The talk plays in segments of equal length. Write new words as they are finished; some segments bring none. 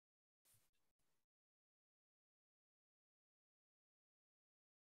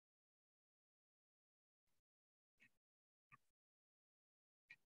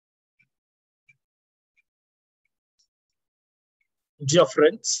Dear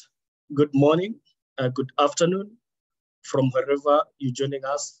friends, good morning, good afternoon, from wherever you're joining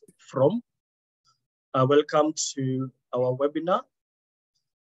us from. Welcome to our webinar.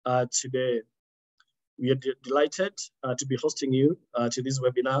 Today, we are delighted to be hosting you to this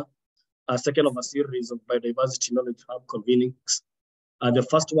webinar, second of a series of Biodiversity Knowledge Hub convenings. The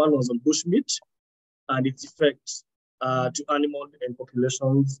first one was on bushmeat and its effects to animal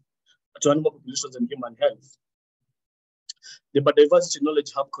populations and human health. The Biodiversity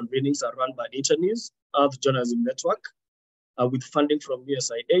Knowledge Hub convenings are run by Internews, Earth Journalism Network, with funding from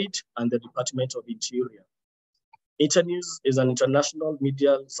USAID and the Department of Interior. Internews is an international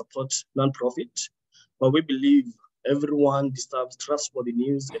media support nonprofit, where we believe everyone deserves trustworthy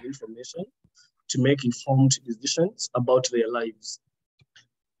news and information to make informed decisions about their lives.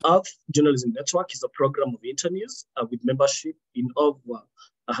 Earth Journalism Network is a program of Internews with membership in over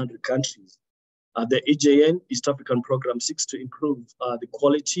 100 countries. The EJN East African program seeks to improve the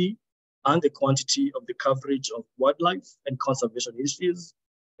quality and the quantity of the coverage of wildlife and conservation issues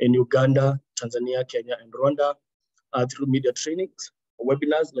in Uganda, Tanzania, Kenya, and Rwanda through media trainings,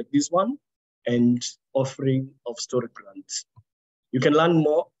 webinars like this one, and offering of story grants. You can learn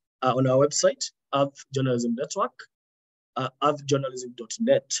more on our website, Earth Journalism Network,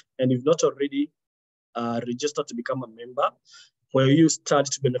 earthjournalism.net. And if not already registered to become a member, where you start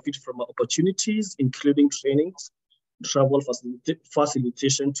to benefit from opportunities, including trainings, travel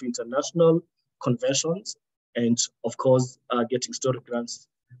facilitation to international conventions, and of course, getting story grants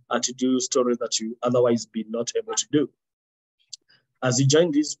to do stories that you otherwise be not able to do. As you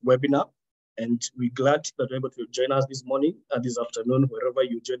join this webinar, and we're glad that you're able to join us this morning, this afternoon, wherever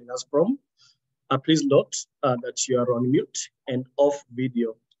you're joining us from, please note that you are on mute and off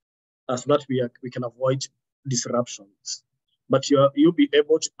video so that we can avoid disruptions. But you'll be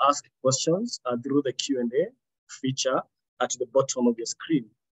able to ask questions through the Q&A feature at the bottom of your screen.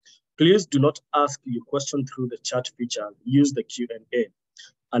 Please do not ask your question through the chat feature. Use the Q&A.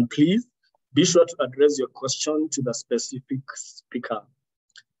 And please be sure to address your question to the specific speaker.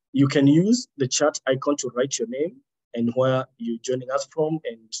 You can use the chat icon to write your name and where you're joining us from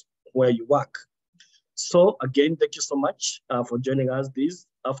and where you work. So again, thank you so much for joining us this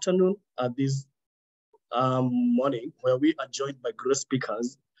afternoon, this morning, where we are joined by great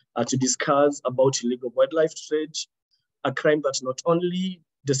speakers to discuss about illegal wildlife trade, a crime that not only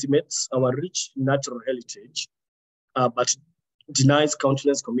decimates our rich natural heritage, but denies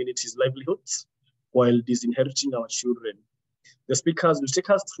countless communities' livelihoods while disinheriting our children. The speakers will take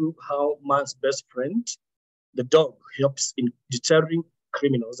us through how man's best friend, the dog, helps in deterring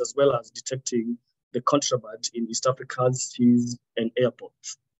criminals as well as detecting the contraband in East Africa's seas and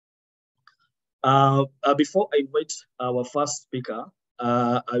airports. Before I invite our first speaker,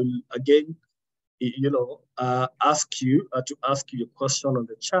 I will again, ask you to ask your question on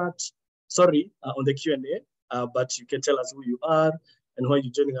the chat. Sorry, on the Q&A, but you can tell us who you are and where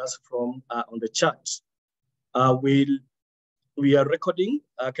you're joining us from on the chat. We are recording.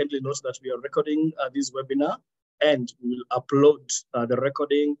 Kindly note that we are recording this webinar, and we will upload the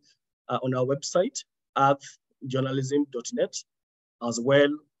recording on our website, earthjournalism.net, as well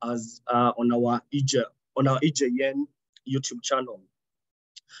as on our EJN YouTube channel.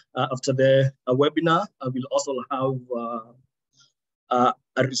 After the webinar, I will also have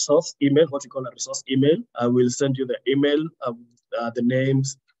a resource email, what we call a resource email. I will send you the email, the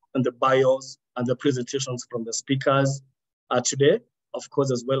names and the bios and the presentations from the speakers today, of course,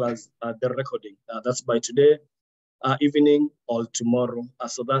 as well as the recording. That's by today evening or tomorrow,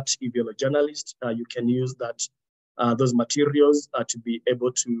 so that if you're a journalist, you can use that those materials to be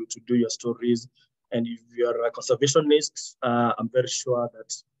able to do your stories. And if you're a conservationist, I'm very sure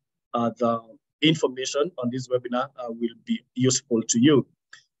that the information on this webinar will be useful to you.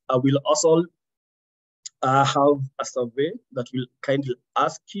 I will also have a survey that will kindly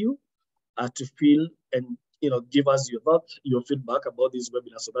ask you to fill and give us your thoughts, your feedback about this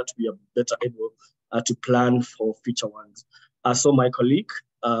webinar, so that we are better able to plan for future ones. So my colleague,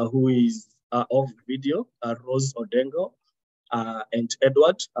 who is off video, Rose Odengo and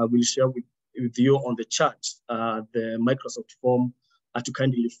Edward, will share with you on the chat the Microsoft form to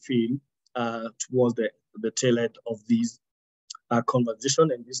kindly fill towards the tail end of this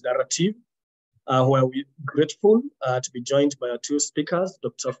conversation and this narrative, where we're grateful to be joined by our two speakers,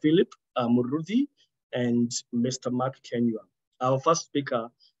 Dr. Philip Muruthi and Mr. Mark Kenywa. Our first speaker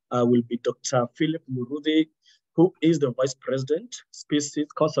will be Dr. Philip Muruthi, who is the Vice President, Species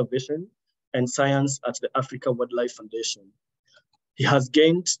Conservation and Science at the Africa Wildlife Foundation. He has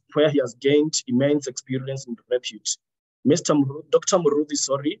gained immense experience and repute. Dr.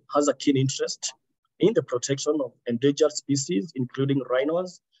 Muruthi, has a keen interest in the protection of endangered species, including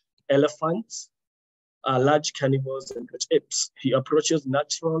rhinos, elephants, large carnivores, and great apes. He approaches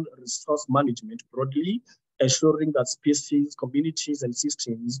natural resource management broadly, ensuring that species, communities, and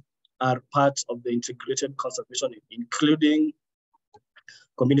systems are part of the integrated conservation, including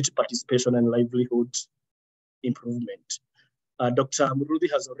community participation and livelihood improvement. Dr. Murudi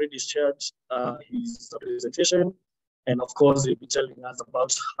has already shared his presentation, and of course, he'll be telling us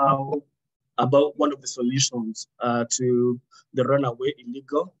about one of the solutions to the runaway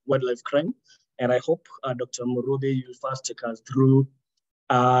illegal wildlife crime. And I hope, Dr. Murudi, you'll first take us through,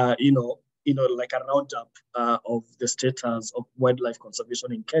 like a roundup of the status of wildlife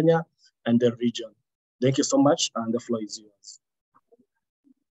conservation in Kenya and the region. Thank you so much, and the floor is yours.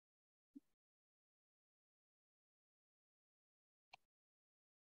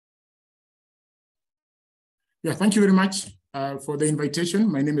 Yeah, thank you very much for the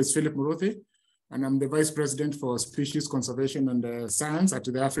invitation. My name is Philip Murothi, and I'm the Vice President for Species Conservation and Science at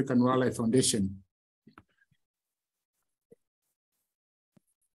the African Wildlife Foundation.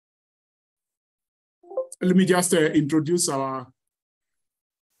 Let me just introduce our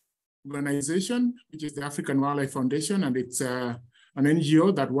organization, which is the African Wildlife Foundation, and it's an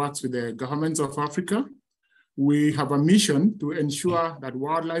NGO that works with the governments of Africa. We have a mission to ensure that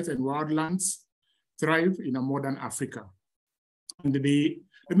wildlife and wildlands thrive in a modern Africa. And let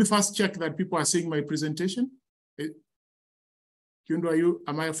me first check that people are seeing my presentation. Kyundu,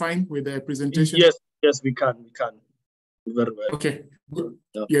 am I fine with the presentation? Yes, we can. Very well. Okay, good.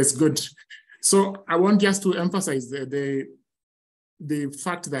 Yeah. Yes, good. So I want just to emphasize the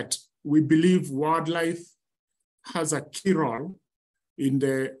fact that we believe wildlife has a key role in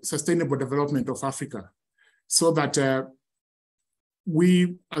the sustainable development of Africa, so that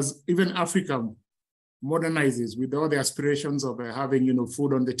we, as even Africa modernizes with all the aspirations of having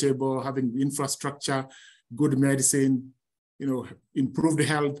food on the table, having infrastructure, good medicine, improved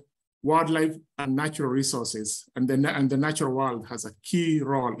health, wildlife and natural resources, and the natural world has a key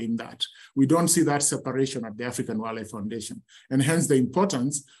role in that. We don't see that separation at the African Wildlife Foundation, and hence the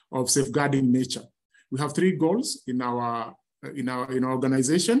importance of safeguarding nature. We have 3 goals in our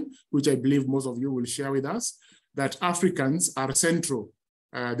organization, which I believe most of you will share with us, that Africans are central.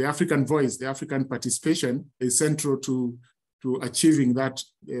 The African voice, the African participation is central to achieving that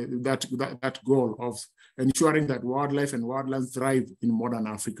goal of ensuring that wildlife and wildlands thrive in modern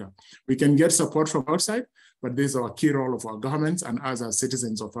Africa. We can get support from outside, but this is our key role of our governments and us as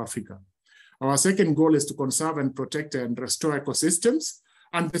citizens of Africa. Our second goal is to conserve and protect and restore ecosystems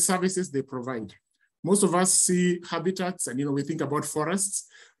and the services they provide. Most of us see habitats and we think about forests,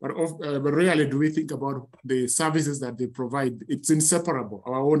 but rarely do we think about the services that they provide. It's inseparable.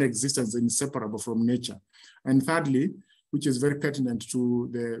 Our own existence is inseparable from nature. And thirdly, which is very pertinent to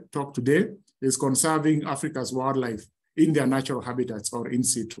the talk today, is conserving Africa's wildlife in their natural habitats or in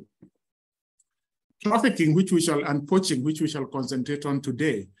situ. Trafficking, and poaching, which we shall concentrate on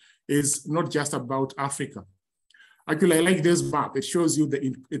today, is not just about Africa. Actually, I like this map. It shows you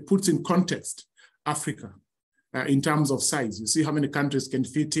it puts in context Africa in terms of size. You see how many countries can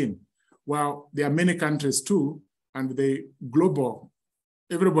fit in. Well, there are many countries too, and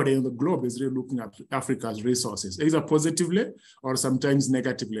everybody in the globe is really looking at Africa's resources, either positively or sometimes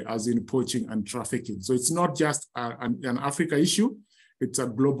negatively, as in poaching and trafficking. So it's not just an Africa issue, it's a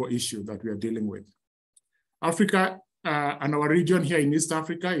global issue that we are dealing with. Africa and our region here in East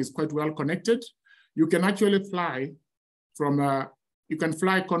Africa is quite well connected. You can actually fly you can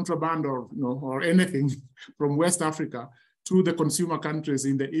fly contraband or anything from West Africa to the consumer countries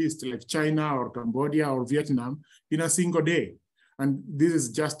in the East, like China or Cambodia or Vietnam, in a single day. And this is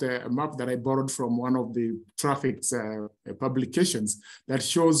just a map that I borrowed from one of the trafficked publications that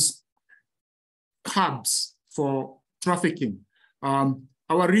shows hubs for trafficking.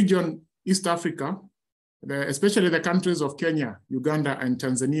 Our region, East Africa, especially the countries of Kenya, Uganda, and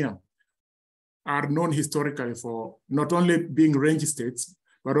Tanzania, are known historically for not only being range states,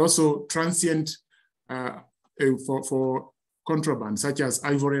 but also transient for contraband, such as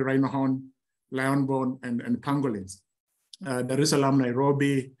ivory, rhino horn, lion bone, and pangolins. Dar es Salaam,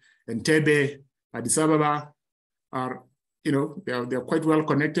 Nairobi, Entebbe, Addis Ababa are, they're quite well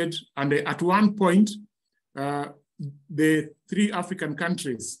connected. And at one point, the 3 African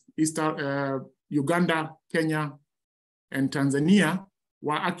countries, Uganda, Kenya, and Tanzania,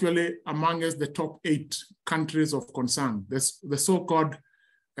 were actually amongst the top 8 countries of concern. The so-called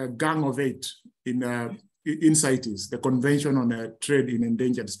Gang of 8 in CITES, the Convention on Trade in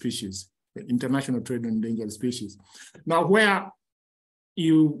Endangered Species, the International Trade in Endangered Species. Now, where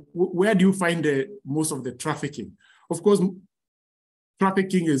do you find most of the trafficking? Of course,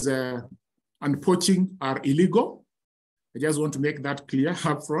 trafficking is and poaching are illegal. I just want to make that clear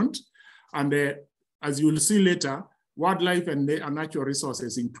up front. And as you will see later, wildlife and natural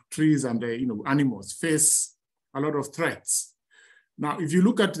resources in trees and animals face a lot of threats. Now, if you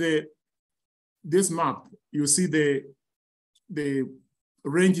look at this map, you see the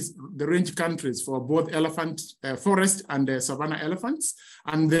range countries for both elephant forest and savanna elephants,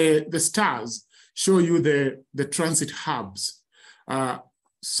 and the stars show you the transit hubs.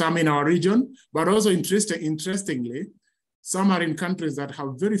 Some in our region, but also interestingly, some are in countries that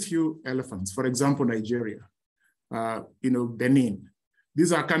have very few elephants. For example, Nigeria, Benin.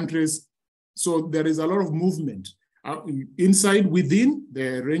 These are countries, so there is a lot of movement inside, within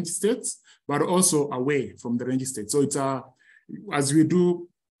the range states, but also away from the range states. So it's as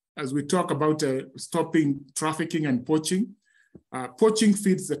we talk about stopping trafficking and poaching, poaching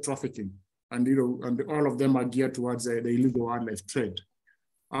feeds the trafficking, and all of them are geared towards the illegal wildlife trade.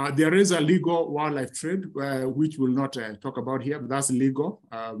 There is a legal wildlife trade, which we'll not talk about here, but that's legal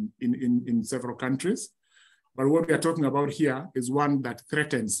in several countries. But what we are talking about here is one that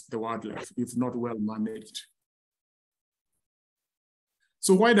threatens the wildlife if not well managed.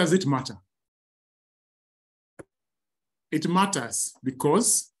 So why does it matter? It matters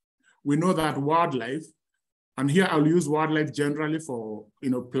because we know that wildlife, and here I'll use wildlife generally for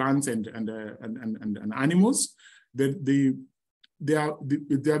plants and animals, they are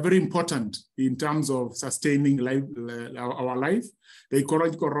very important in terms of sustaining our life, the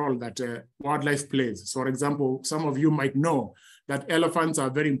ecological role that wildlife plays. So, for example, some of you might know that elephants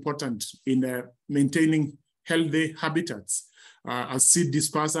are very important in maintaining healthy habitats. As seed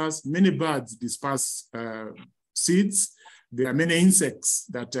dispersers, many birds disperse seeds. There are many insects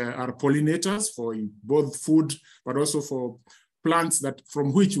that are pollinators for both food, but also for plants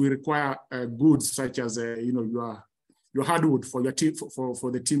from which we require goods such as your hardwood for your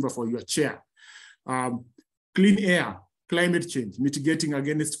for the timber for your chair, clean air, climate change, mitigating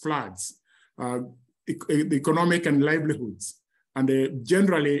against floods, economic and livelihoods, and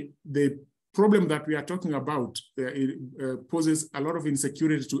generally the problem that we are talking about poses a lot of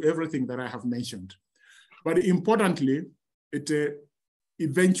insecurity to everything that I have mentioned. But importantly, it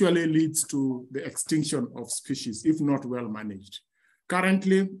eventually leads to the extinction of species if not well managed.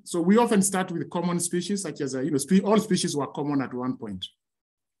 Currently, so we often start with common species, such as, all species were common at one point.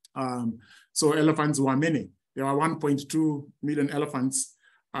 So elephants were many. There were 1.2 million elephants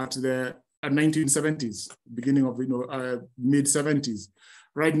at the 1970s, beginning of mid 70s.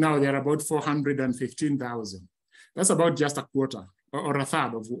 Right now, there are about 415,000. That's about just a quarter or a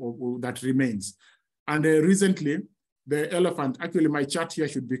third of that remains. And recently, the elephant, actually my chart here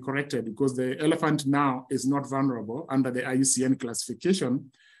should be corrected because the elephant now is not vulnerable under the IUCN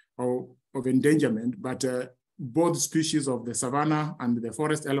classification of endangerment, but both species of the savanna and the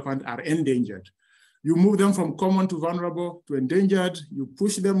forest elephant are endangered. You move them from common to vulnerable to endangered, you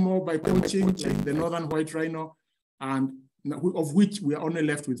push them more by poaching, like the northern white rhino, and of which we are only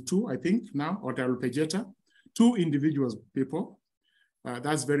left with 2, I think now, or Pegeta, 2 individuals, people.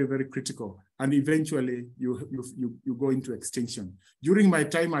 That's very, very critical. And eventually you go into extinction. During my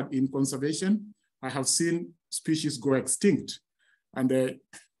time in conservation, I have seen species go extinct. And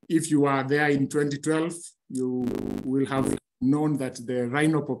if you are there in 2012, you will have known that the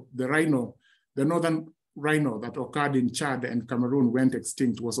northern rhino that occurred in Chad and Cameroon went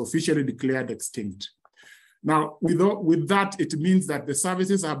extinct, was officially declared extinct. Now, with that, it means that the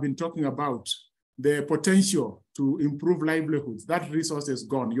services I've been talking about, the potential to improve livelihoods, that resource is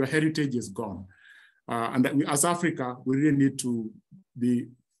gone, your heritage is gone. And as Africa, we really need to be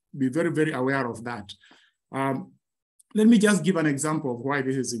very, very aware of that. Let me just give an example of why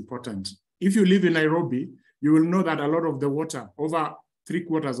this is important. If you live in Nairobi, you will know that a lot of the water, over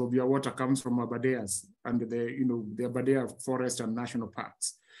 3/4 of your water comes from Abadeas and the Abadea forest and national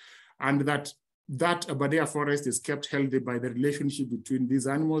parks. And that Abadea forest is kept healthy by the relationship between these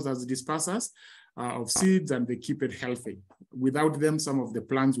animals as dispersers of seeds, and they keep it healthy. Without them, some of the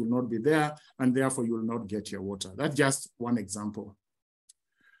plants will not be there, and therefore you will not get your water. That's just one example.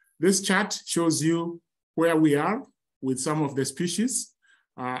 This chart shows you where we are with some of the species.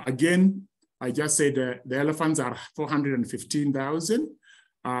 Again, I just said the elephants are 415,000,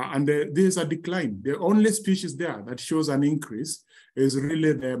 and there's a decline. The only species there that shows an increase is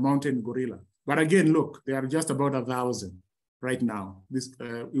really the mountain gorilla. But again, look, they are just about 1,000 right now,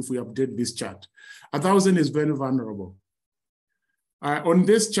 if we update this chart. 1,000 is very vulnerable. On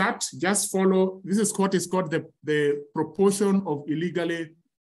this chart, just follow, this is what is called the proportion of illegally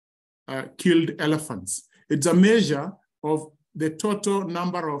killed elephants. It's a measure of the total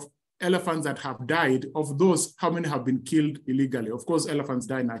number of elephants that have died, of those, how many have been killed illegally? Of course, elephants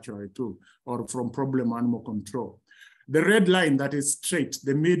die naturally too, or from problem animal control. The red line that is straight,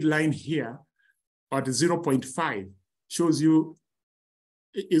 the midline here at 0.5 shows you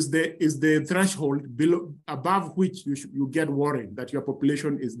is the threshold below, above which you get worried that your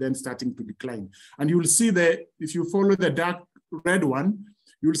population is then starting to decline. And you will see that if you follow the dark red one,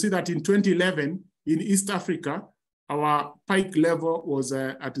 you will see that in 2011 in East Africa, our pike level was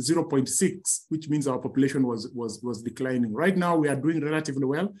at 0.6, which means our population was declining. Right now, we are doing relatively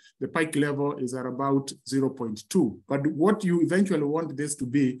well. The pike level is at about 0.2. But what you eventually want this to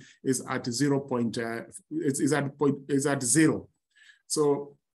be is at 0. Is at 0.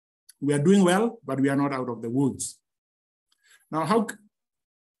 So we are doing well, but we are not out of the woods. Now,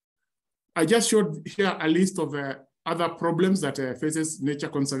 I just showed here a list of other problems that faces nature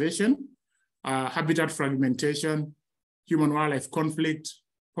conservation, habitat fragmentation, human-wildlife conflict,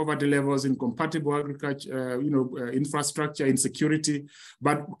 poverty levels, incompatible agriculture, infrastructure, insecurity.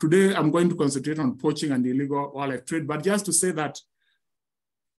 But today I'm going to concentrate on poaching and illegal wildlife trade. But just to say that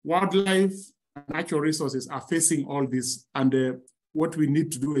wildlife and natural resources are facing all this, and what we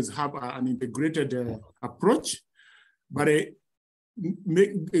need to do is have an integrated approach, but there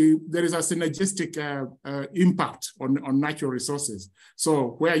is a synergistic impact on natural resources.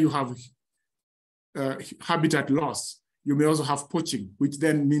 So where you have habitat loss, you may also have poaching, which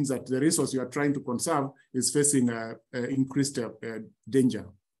then means that the resource you are trying to conserve is facing increased danger.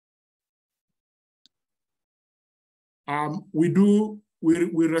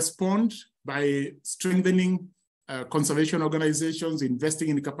 We respond by strengthening conservation organizations, investing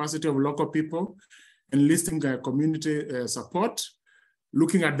in the capacity of local people, enlisting community support,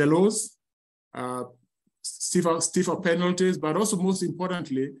 looking at the laws, stiffer penalties, but also most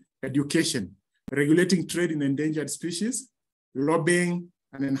importantly, education, regulating trade in endangered species, lobbying,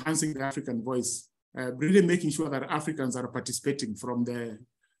 and enhancing the African voice, really making sure that Africans are participating from the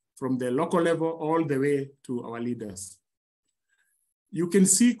local level all the way to our leaders. You can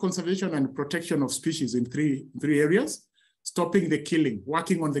see conservation and protection of species in three areas: stopping the killing,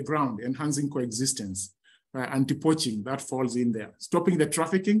 working on the ground, enhancing coexistence, anti-poaching, that falls in there. Stopping the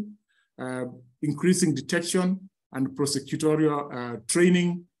trafficking, increasing detection and prosecutorial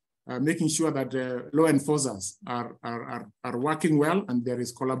training, making sure that law enforcers are working well and there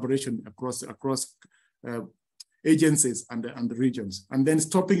is collaboration across agencies and the regions. And then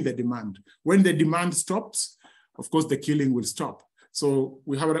stopping the demand. When the demand stops, of course, the killing will stop. So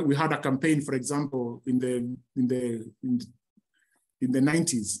we had a campaign, for example, in the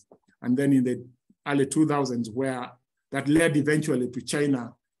 90s, and then in the early 2000s, where that led eventually to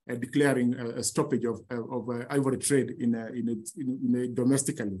China declaring a stoppage of ivory trade in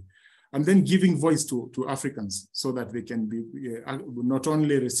domestically, and then giving voice to Africans so that they can be not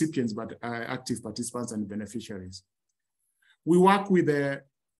only recipients but active participants and beneficiaries. We work with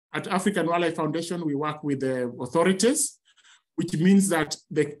at African Wildlife Foundation. We work with the authorities, which means that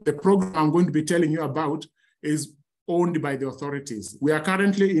the program I'm going to be telling you about is owned by the authorities. We are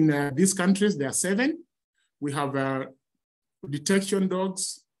currently in these countries. There are 7. We have detection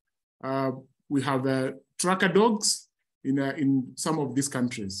dogs. We have tracker dogs in some of these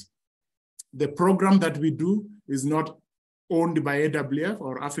countries. The program that we do is not owned by AWF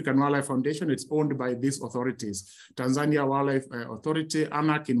or African Wildlife Foundation. It's owned by these authorities: Tanzania Wildlife Authority,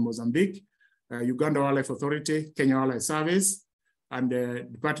 ANAC in Mozambique, Uganda Wildlife Authority, Kenya Wildlife Service, and the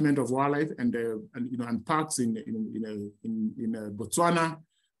Department of Wildlife and Parks in Botswana,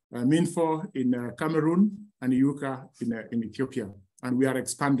 MINFO in Cameroon, and IUCA in Ethiopia. And we are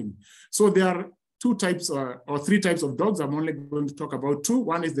expanding. So there are 2 types or 3 types of dogs. I'm only going to talk about 2.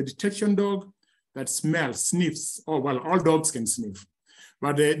 One is the detection dog that smells, sniffs. Oh, well, all dogs can sniff.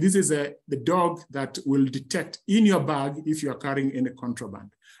 But this is the dog that will detect in your bag if you are carrying any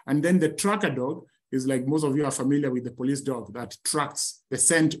contraband. And then the tracker dog is, like most of you are familiar with, the police dog that tracks the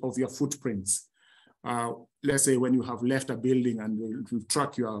scent of your footprints. Let's say when you have left a building and it will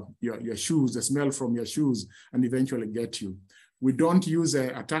track your shoes, the smell from your shoes, and eventually get you. We don't use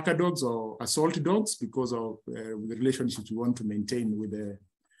attacker dogs or assault dogs because of the relationships we want to maintain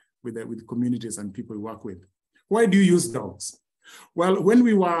with communities and people we work with. Why do you use dogs? Well, when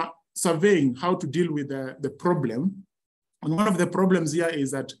we were surveying how to deal with the problem, and one of the problems here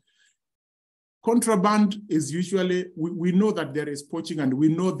is that contraband is usually, we know that there is poaching, and we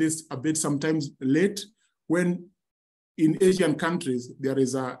know this a bit sometimes late, when in Asian countries, there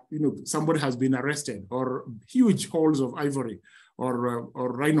is somebody has been arrested, or huge hauls of ivory or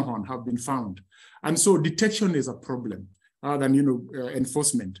rhino horn have been found. And so detection is a problem rather than,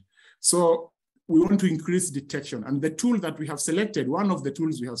 enforcement. So we want to increase detection. And the tool that we have selected, one of the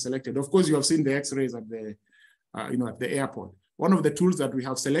tools we have selected, of course, you have seen the X-rays at the, at the airport. One of the tools that we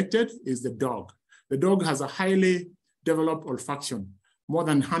have selected is the dog. The dog has a highly developed olfaction, more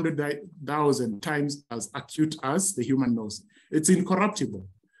than 100,000 times as acute as the human nose. It's incorruptible.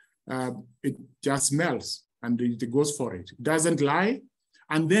 It just smells and it goes for it. It doesn't lie.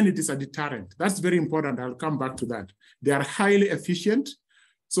 And then it is a deterrent. That's very important. I'll come back to that. They are highly efficient.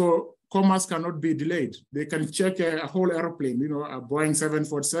 So commerce cannot be delayed. They can check a whole airplane, a Boeing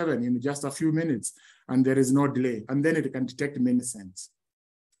 747 in just a few minutes, and there is no delay. And then it can detect many scents.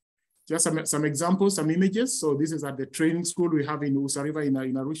 Just some examples, some images. So this is at the training school we have in Usariva in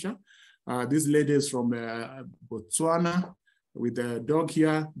Arusha. This lady is from Botswana with the dog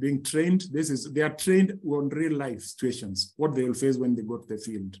here being trained. They are trained on real life situations, what they will face when they go to the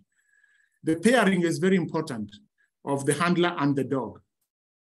field. The pairing is very important of the handler and the dog.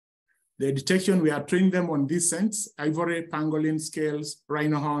 The detection, we are training them on these scents: ivory, pangolin, scales,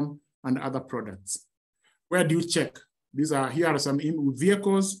 rhino horn, and other products. Where do you check? Here are some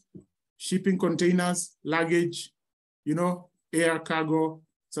vehicles, shipping containers, luggage, air cargo.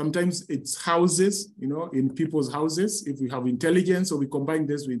 Sometimes it's houses, in people's houses. If we have intelligence, so we combine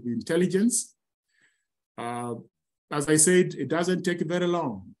this with intelligence. As I said, it doesn't take very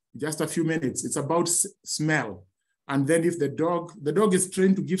long, just a few minutes. It's about smell. And then if the dog is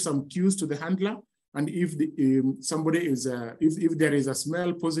trained to give some cues to the handler, and if if there is a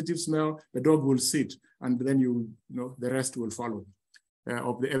smell, positive smell, the dog will sit, and then the rest will follow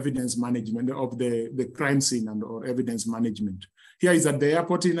of the evidence management of the crime scene or evidence management. Here is at the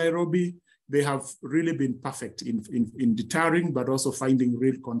airport in Nairobi. They have really been perfect in deterring, but also finding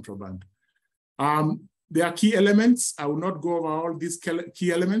real contraband. There are key elements. I will not go over all these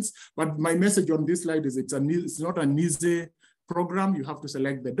key elements, but my message on this slide is it's not an easy program. You have to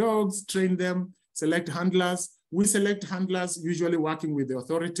select the dogs, train them, select handlers. We select handlers, usually working with the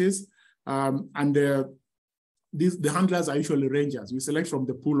authorities, the handlers are usually rangers. We select from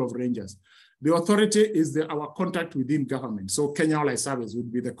the pool of rangers. The authority is our contact within government. So Kenya Wildlife Service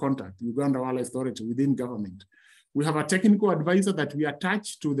would be the contact, Uganda Wildlife Authority within government. We have a technical advisor that we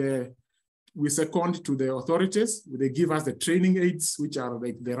attach we second to the authorities. They give us the training aids, which are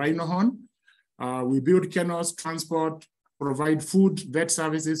like the rhino horn. We build kennels, transport, provide food, vet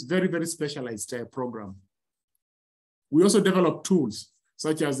services, very, very specialized program. We also develop tools,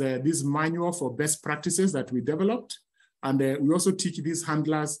 such as this manual for best practices that we developed. And we also teach these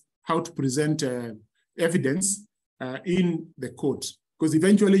handlers how to present evidence in the court. Because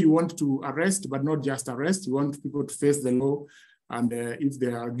eventually you want to arrest, but not just arrest. You want people to face the law, and if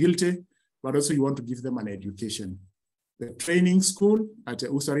they are guilty, but also you want to give them an education. The training school at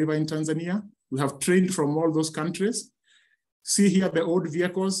Usariva in Tanzania, we have trained from all those countries. See here the old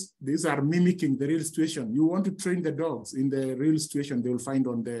vehicles, these are mimicking the real situation. You want to train the dogs in the real situation they will find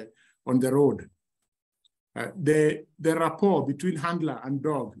on the road. The rapport between handler and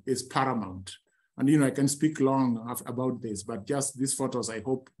dog is paramount. And I can speak long about this, but just these photos, I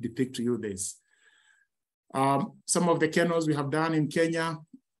hope, depict to you this. Some of the kennels we have done in Kenya,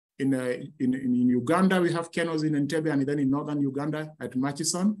 in Uganda, we have kennels in Entebbe, and then in northern Uganda at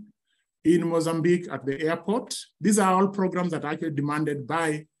Murchison. In Mozambique at the airport. These are all programs that are actually demanded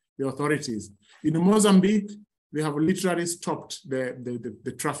by the authorities. In Mozambique, they have literally stopped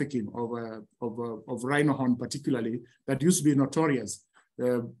the trafficking of rhino horn, particularly, that used to be notorious.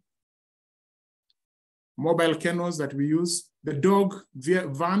 Mobile kennels that we use, the dog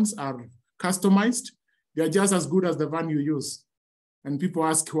vans are customized. They're just as good as the van you use. And people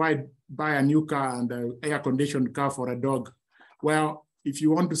ask, why buy a new car and an air-conditioned car for a dog? Well, if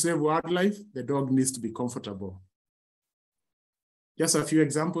you want to save wildlife, the dog needs to be comfortable. Just a few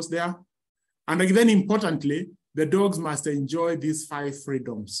examples there. And then importantly, the dogs must enjoy these 5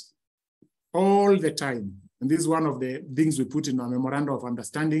 freedoms all the time. And this is one of the things we put in our memorandum of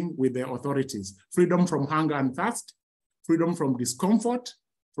understanding with the authorities. Freedom from hunger and thirst, freedom from discomfort,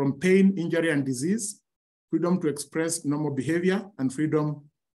 from pain, injury, and disease, freedom to express normal behavior, and freedom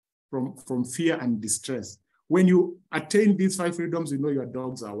from fear and distress. When you attain these 5 freedoms, your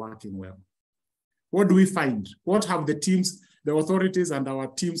dogs are working well. What do we find? What have the authorities and our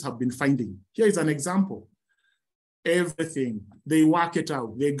teams have been finding? Here is an example. Everything, they work it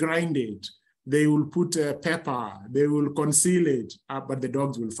out, they grind it, they will put pepper, they will conceal it, but the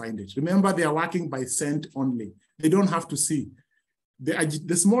dogs will find it. Remember, they are working by scent only. They don't have to see.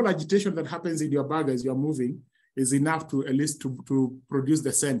 The small agitation that happens in your bag as you're moving is enough to at least to produce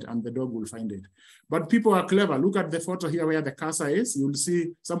the scent, and the dog will find it. But people are clever. Look at the photo here where the cursor is. You'll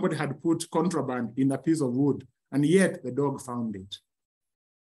see somebody had put contraband in a piece of wood, and yet the dog found it.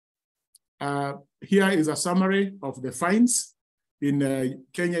 Here is a summary of the fines in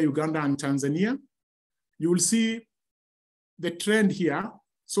Kenya, Uganda, and Tanzania. You will see the trend here.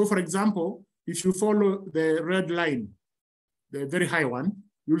 So for example, if you follow the red line, the very high one,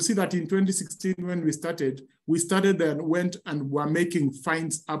 you'll see that in 2016, when we started and went and were making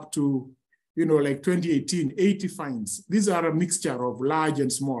fines up to, like 2018, 80 fines. These are a mixture of large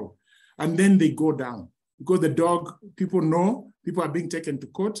and small. And then they go down because the dog, people know, people are being taken to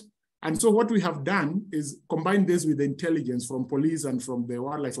court. And so what we have done is combine this with the intelligence from police and from the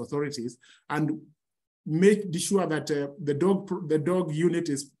wildlife authorities and make sure that the dog unit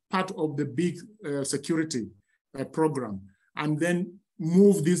is part of the big security program, and then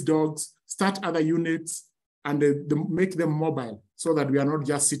move these dogs, start other units, and make them mobile so that we are not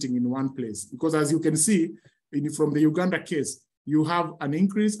just sitting in one place. Because as you can see from the Uganda case, you have an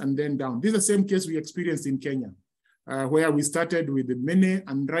increase and then down. This is the same case we experienced in Kenya, where we started with many,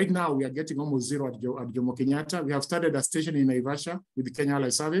 and right now we are getting almost zero at Jomo Kenyatta. We have started a station in Naivasha with the Kenya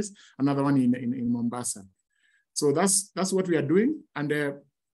Wildlife Service, another one in Mombasa. So that's what we are doing. And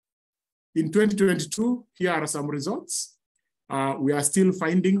in 2022, here are some results. We are still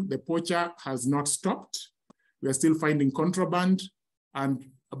finding the poacher has not stopped. We are still finding contraband, and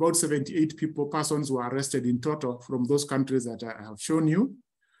about 78 persons were arrested in total from those countries that I have shown you.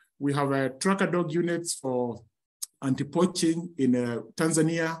 We have tracker dog units for anti-poaching in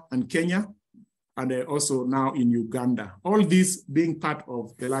Tanzania and Kenya, and also now in Uganda. All these being part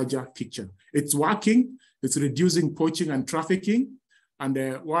of the larger picture. It's working, it's reducing poaching and trafficking, and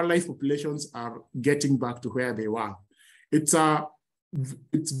the wildlife populations are getting back to where they were.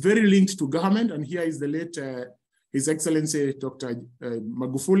 It's very linked to government, and here is the late His Excellency Dr.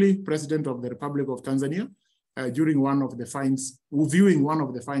 Magufuli, President of the Republic of Tanzania, during one of the fines, viewing one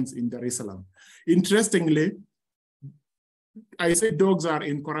of the fines in Dar es Salaam. Interestingly, I say dogs are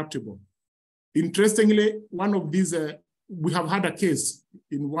incorruptible. Interestingly, one of these, we have had a case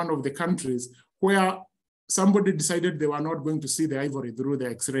in one of the countries where somebody decided they were not going to see the ivory through the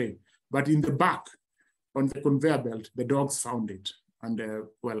X-ray, but in the back on the conveyor belt, the dogs found it, and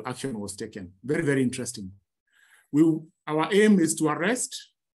well, action was taken. Very, very interesting. Our aim is to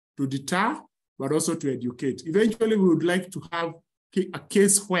arrest, to deter, but also to educate. Eventually, we would like to have a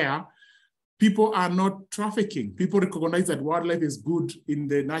case where people are not trafficking. People recognize that wildlife is good in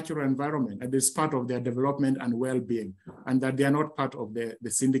the natural environment and it's part of their development and well-being, and that they are not part of the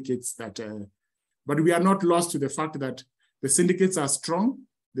syndicates that, but we are not lost to the fact that the syndicates are strong,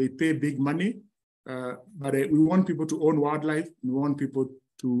 they pay big money, but we want people to own wildlife. We want people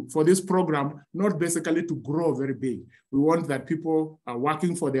to, for this program, not basically to grow very big. We want that people are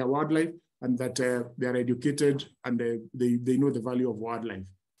working for their wildlife and that they are educated and they know the value of wildlife,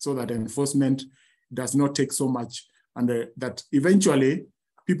 so that enforcement does not take so much, and that eventually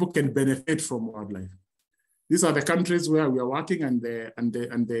people can benefit from wildlife. These are the countries where we are working and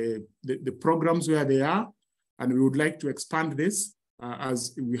the programs where they are, and we would like to expand this.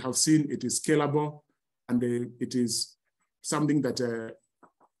 As we have seen, it is scalable, and it is something that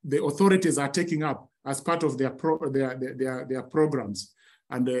the authorities are taking up as part of their programs.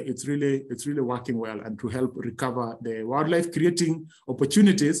 And it's really working well, and to help recover the wildlife, creating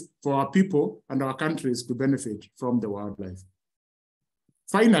opportunities for our people and our countries to benefit from the wildlife.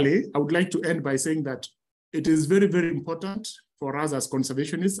 Finally, I would like to end by saying that it is very, very important for us as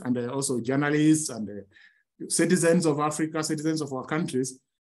conservationists and also journalists and citizens of Africa, citizens of our countries,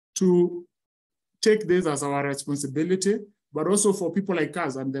 to take this as our responsibility, but also for people like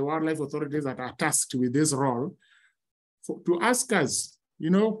us and the wildlife authorities that are tasked with this role, to ask us,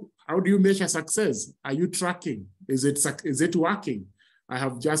 how do you measure success? Are you tracking? Is it working? I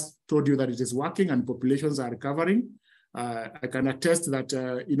have just told you that it is working and populations are recovering. I can attest that,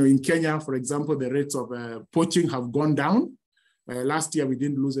 in Kenya, for example, the rates of poaching have gone down. Last year, we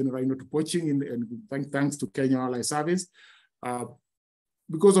didn't lose any rhino to poaching, and thanks to Kenya Wildlife Service,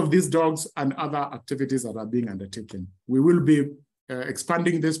 because of these dogs and other activities that are being undertaken. We will be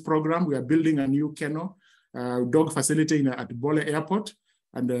expanding this program. We are building a new kennel dog facility at Bole Airport,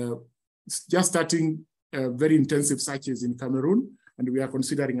 and just starting very intensive searches in Cameroon, and we are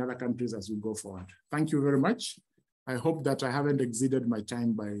considering other countries as we go forward. Thank you very much. I hope that I haven't exceeded my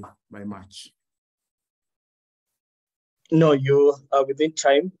time by much. No, you are within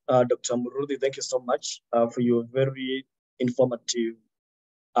time, Dr. Murudi. Thank you so much for your very informative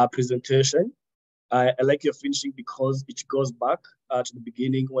presentation. I like your finishing because it goes back to the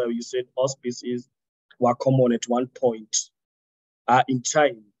beginning where you said all species were common at one point in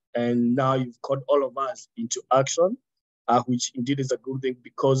time, and now you've called all of us into action, which indeed is a good thing,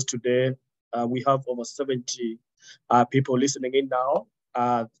 because today we have over 70 people listening in now,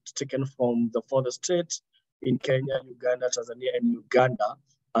 taken from the further states in Kenya, Uganda, Tanzania, and Uganda,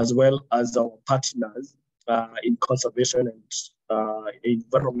 as well as our partners in conservation and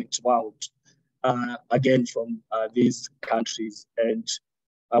environment world, again from these countries. And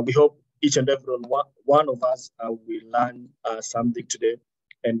we hope each and every one of us will learn something today,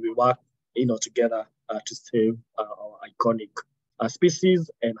 and we work together to save our iconic species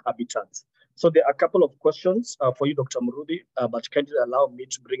and habitats. So there are a couple of questions for you, Dr. Murudi, but kindly allow me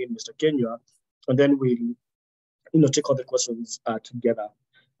to bring in Mr. Kenya, and then we'll take all the questions together.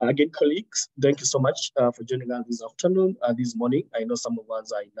 Again, colleagues, thank you so much for joining us this afternoon, this morning. I know some of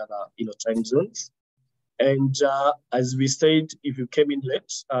us are in other time zones. And as we said, if you came in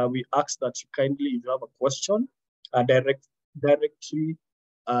late, we ask that you kindly, if you have a question, direct that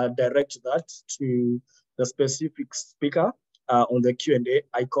to the specific speaker on the Q&A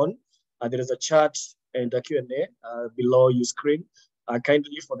icon. There is a chat and a Q&A below your screen.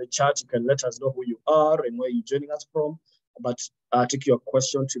 Kindly for the chat, you can let us know who you are and where you're joining us from, but take your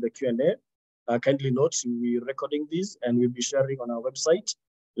question to the Q&A. Kindly note, we're recording this and we'll be sharing on our website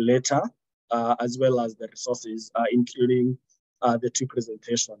later, as well as the resources, including the two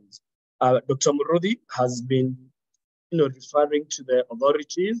presentations. Dr. Murudi has been referring to the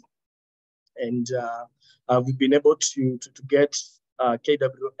authorities, and we've been able to get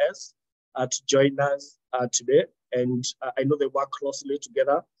KWS to join us today. And I know they work closely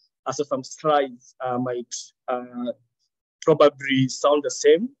together. So some slides might probably sound the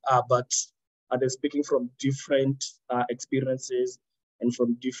same, but they're speaking from different experiences and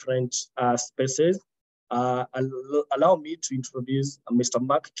from different spaces. Allow me to introduce Mr.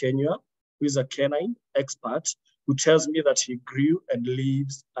 Mark Kenya, who is a canine expert, who tells me that he grew and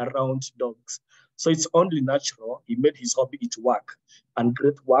lives around dogs. So it's only natural he made his hobby its work, and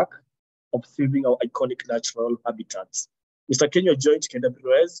great work of saving our iconic natural habitats. Mr. Kenya joined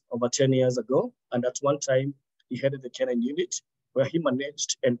KWS over 10 years ago, and at one time, he headed the canine unit, where he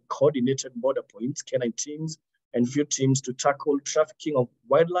managed and coordinated border points, canine teams, and field teams to tackle trafficking of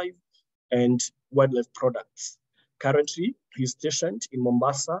wildlife and wildlife products. Currently, he's stationed in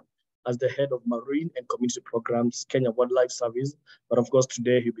Mombasa as the head of Marine and Community Programs, Kenya Wildlife Service. But of course,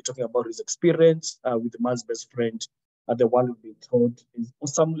 today he'll be talking about his experience with the man's best friend, the one who's been told is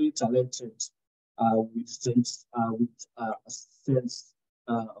awesomely talented with a sense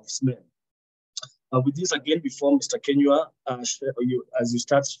of smell. With this, again, before Mr. Kenya, as you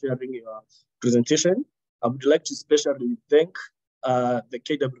start sharing your presentation, I would like to especially thank the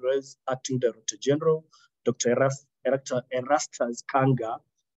KWS Acting Director General, Dr. Erastus Kanga,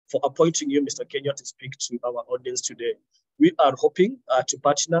 for appointing you, Mr. Kenya, to speak to our audience today. We are hoping to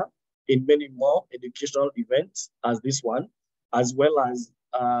partner in many more educational events as this one, as well as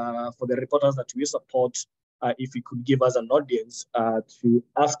for the reporters that we support, if you could give us an audience to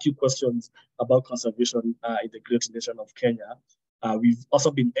ask you questions about conservation in the great nation of Kenya. We've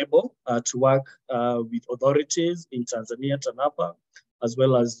also been able to work with authorities in Tanzania, TANAPA, as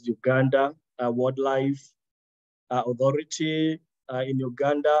well as Uganda, Wildlife Authority in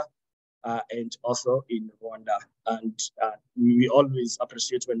Uganda, and also in Rwanda. And we always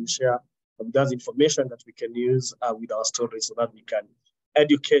appreciate when we share that information that we can use with our stories so that we can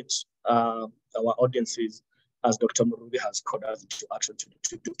educate our audiences, as Dr. Murudi has called us into action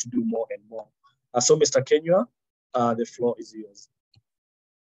to do more and more. So Mr. Kenya, the floor is yours.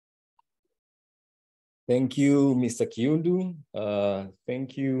 Thank you, Mr. Kiundu.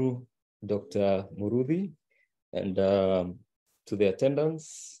 Thank you, Dr. Murudi, and to the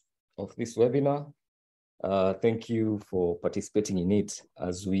attendants of this webinar. Thank you for participating in it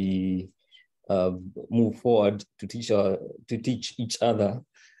as we move forward to teach each other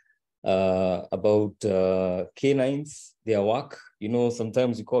about canines, their work. You know,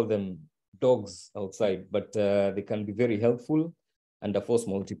 sometimes we call them dogs outside, but they can be very helpful and a force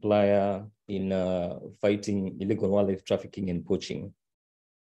multiplier in fighting illegal wildlife trafficking and poaching.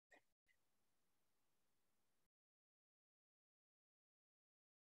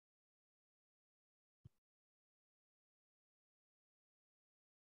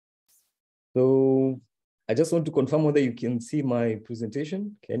 So I just want to confirm whether you can see my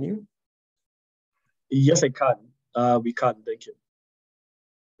presentation. Can you? Yes, I can. We can. Thank you.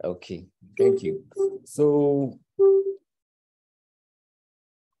 Okay, thank you. So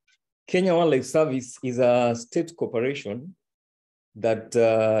Kenya Wildlife Service is a state corporation that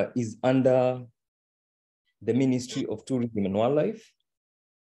is under the Ministry of Tourism and Wildlife.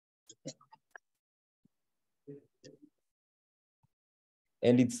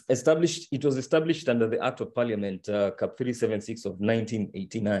 And it was established under the Act of Parliament, Cap 376 of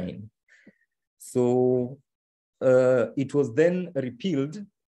 1989. So it was then repealed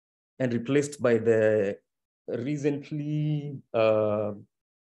and replaced by the recently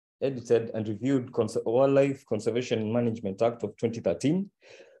edited and reviewed Wildlife Conservation and Management Act of 2013,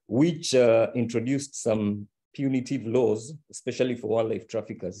 which introduced some punitive laws, especially for wildlife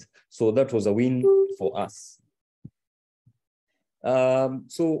traffickers. So that was a win for us.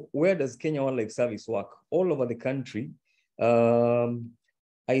 So where does Kenya Wildlife Service work? All over the country.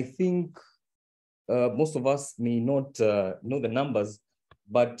 I think most of us may not know the numbers,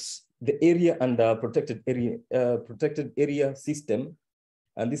 but the area under protected area system,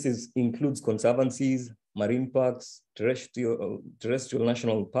 and this includes conservancies, marine parks, terrestrial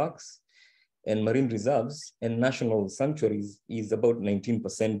national parks, and marine reserves and national sanctuaries, is about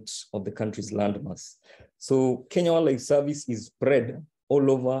 19% of the country's landmass. So Kenya Wildlife Service is spread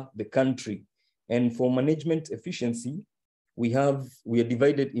all over the country. And for management efficiency, we are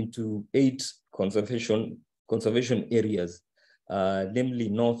divided into 8 conservation areas, namely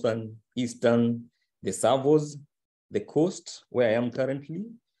northern, eastern, the Savos, the coast, where I am currently,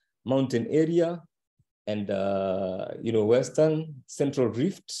 mountain area, and western, central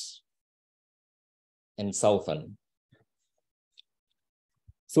rift, and southern.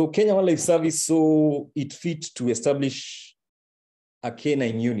 So Kenya Wildlife Service saw it fit to establish a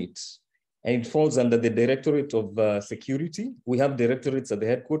canine unit, and it falls under the Directorate of Security. We have directorates at the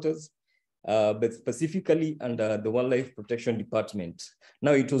headquarters, but specifically under the Wildlife Protection Department.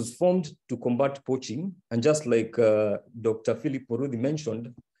 Now, it was formed to combat poaching, and just like Dr. Philip Murudi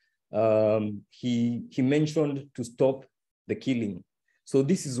mentioned, he mentioned to stop the killing. So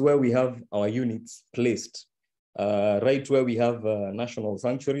this is where we have our units placed, right where we have national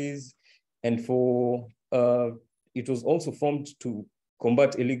sanctuaries. And it was also formed to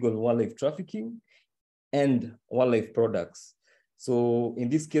combat illegal wildlife trafficking and wildlife products. So in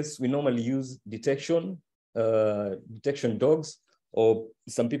this case, we normally use detection dogs, or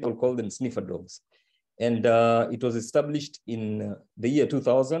some people call them sniffer dogs. And it was established in the year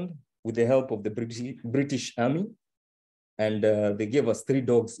 2000 with the help of the British Army. And they gave us 3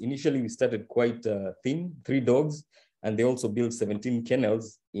 dogs. Initially, we started quite thin, 3 dogs, and they also built 17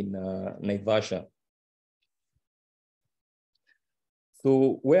 kennels in Naivasha.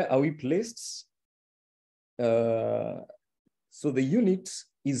 So where are we placed? So the unit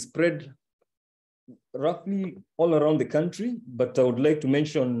is spread roughly all around the country, but I would like to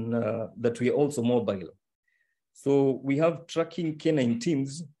mention that we are also mobile. So we have tracking canine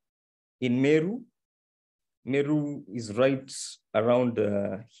teams in Meru. Meru is right around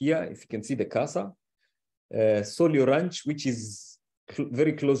here, if you can see the cursor. Solio Ranch, which is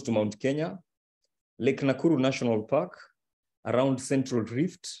very close to Mount Kenya. Lake Nakuru National Park, around Central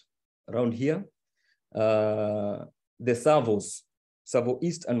Rift, around here. The Savos, Savo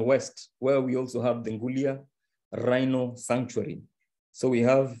East and West, where we also have the Ngulia Rhino Sanctuary. So we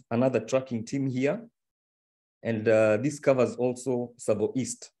have another tracking team here. And this covers also Savo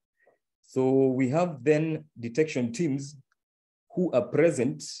East. So we have then detection teams who are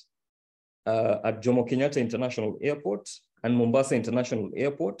present at Jomo Kenyatta International Airport and Mombasa International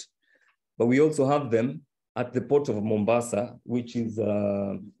Airport. But we also have them at the port of Mombasa, which is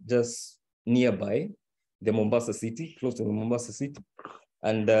just nearby the Mombasa city, close to the Mombasa city.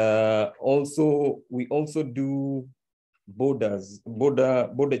 And we also do border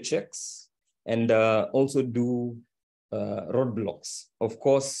checks, and also do roadblocks. Of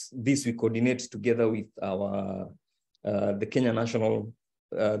course, this we coordinate together with our the Kenya National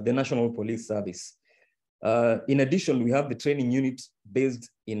Police Service. In addition, we have the training unit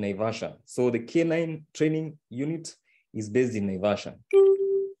based in Naivasha. So the canine training unit is based in Naivasha.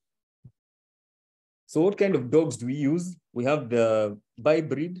 So what kind of dogs do we use? We have the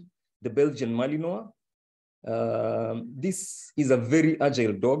bi-breed, the Belgian Malinois. This is a very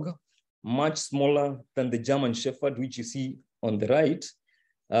agile dog, much smaller than the German Shepherd, which you see on the right,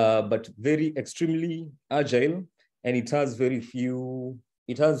 but very extremely agile, and it has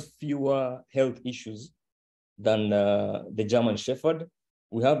fewer health issues than the German Shepherd.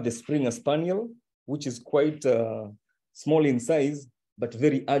 We have the Springer Spaniel, which is quite small in size, but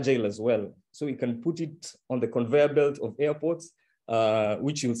very agile as well. So we can put it on the conveyor belt of airports,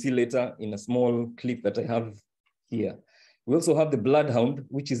 which you'll see later in a small clip that I have here. We also have the Bloodhound,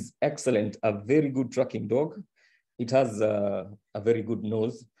 which is excellent, a very good tracking dog. It has a very good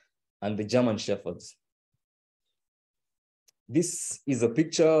nose, and the German Shepherds. This is a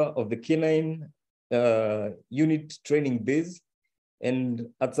picture of the canine unit training base. And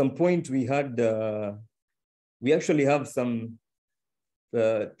at some point we actually have some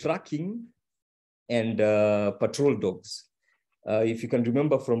tracking and patrol dogs. If you can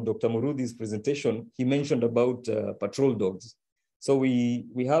remember from Dr. Murudhi's presentation, he mentioned about patrol dogs. So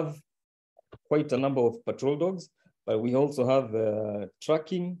we have quite a number of patrol dogs, but we also have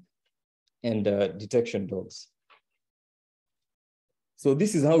tracking and detection dogs. So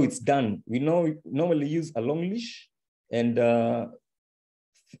this is how it's done. We normally use a long leash, and Dr.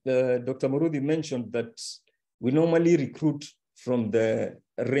 Murudhi mentioned that we normally recruit from the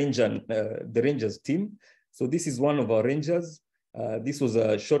rangers team. So this is one of our rangers. This was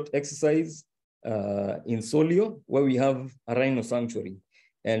a short exercise in Solio, where we have a rhino sanctuary.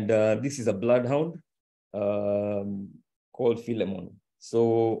 And this is a bloodhound called Philemon.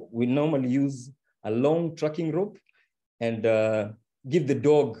 So we normally use a long tracking rope and give the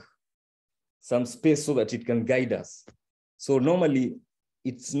dog some space so that it can guide us. So normally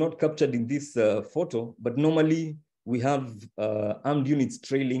it's not captured in this photo, but normally we have armed units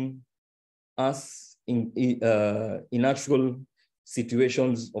trailing us in actual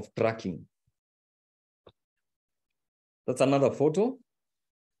situations of tracking. That's another photo.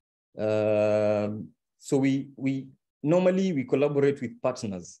 So we normally collaborate with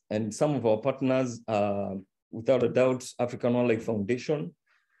partners, and some of our partners are, without a doubt, African Wildlife Foundation,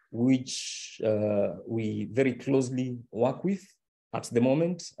 which we very closely work with at the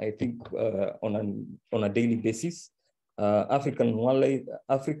moment, I think on a daily basis.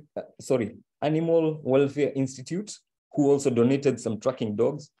 Animal Welfare Institute, who also donated some tracking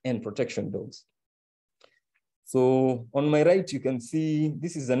dogs and protection dogs. So on my right, you can see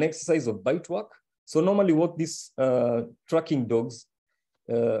this is an exercise of bite work. So normally what these tracking dogs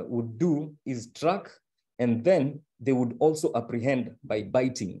would do is track, and then they would also apprehend by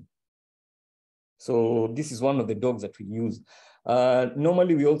biting. So this is one of the dogs that we use.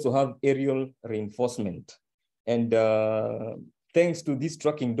 Normally we also have aerial reinforcement. And thanks to these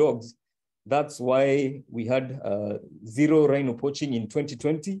tracking dogs, that's why we had zero rhino poaching in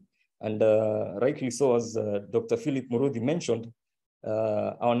 2020. And rightly so, as Dr. Philip Murudhi mentioned,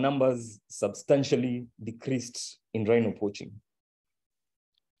 our numbers substantially decreased in rhino poaching.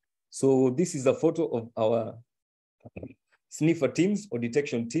 So this is a photo of our sniffer teams or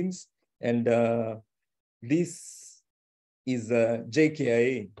detection teams. And this is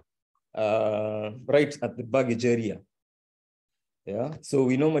JKIA right at the baggage area. Yeah, so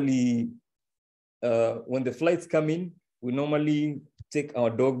we normally, when the flights come in, we normally take our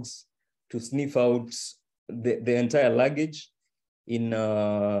dogs to sniff out the entire luggage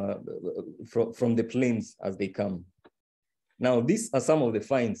from the planes as they come. Now, these are some of the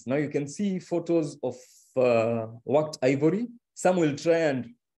finds. Now you can see photos of worked ivory. Some will try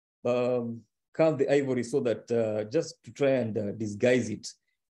and carve the ivory so that just to try and disguise it.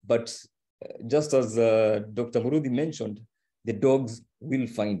 But just as Dr. Murudhi mentioned, the dogs will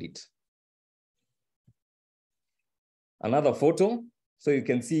find it. Another photo. So you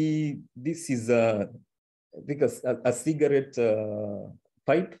can see this is I think a cigarette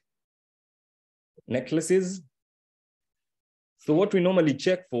pipe, necklaces. So what we normally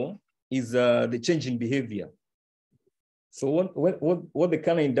check for is the change in behavior. So what the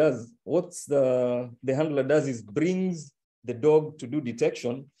canine does, what the handler does is brings the dog to do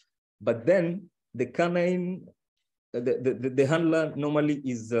detection, but then the canine, the handler normally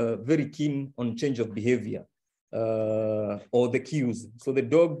is very keen on change of behavior or the cues. So the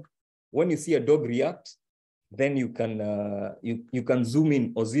dog, when you see a dog react, then you can zoom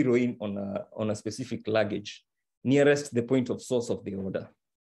in or zero in on a specific luggage nearest the point of source of the order.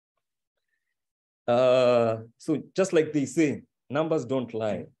 So just like they say, numbers don't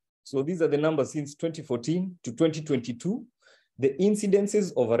lie. So these are the numbers since 2014 to 2022. The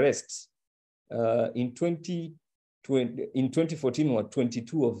incidences of arrests in 2014 were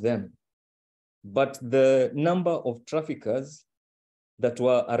 22 of them. But the number of traffickers that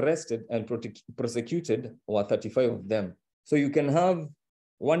were arrested and prosecuted were 35 of them. So you can have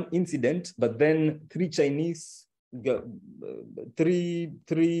one incident, but then three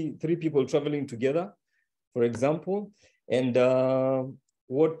people traveling together, for example, and the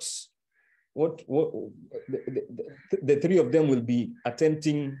three of them will be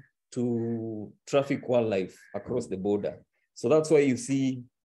attempting to traffic wildlife across the border. So that's why you see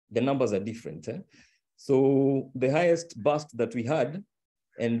the numbers are different. So the highest bust that we had,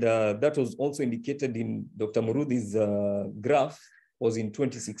 and that was also indicated in Dr. Murudhi's graph, was in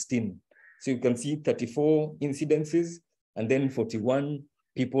 2016. So you can see 34 incidences and then 41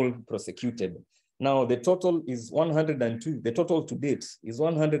 people prosecuted. Now the total is 102. The total to date is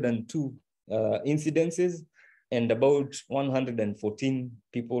 102 incidences and about 114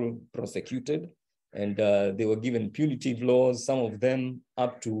 people prosecuted. And they were given punitive laws, some of them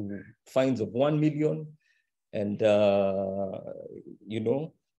up to fines of 1 million. And, you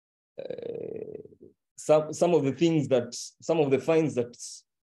know, some of the things that, some of the finds that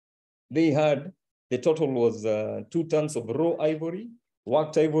they had, the total was 2 tons of raw ivory,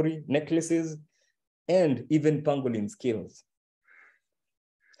 worked ivory, necklaces, and even pangolin scales.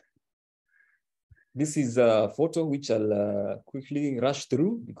 This is a photo which I'll quickly rush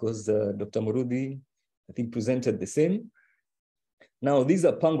through because Dr. Murudi, I think, presented the same. Now, these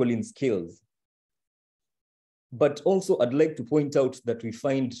are pangolin scales. But also, I'd like to point out that we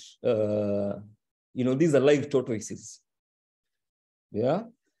find, you know, these are live tortoises. Yeah.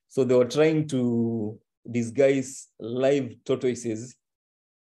 So they were trying to disguise live tortoises,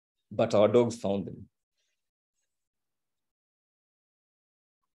 but our dogs found them.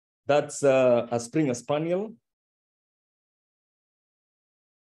 That's a Springer Spaniel.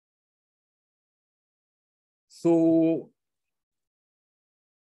 So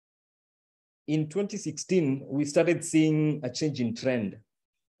in 2016, we started seeing a change in trend.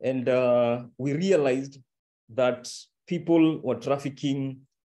 And we realized that people were trafficking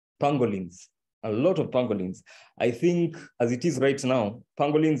pangolins, a lot of pangolins. I think as it is right now,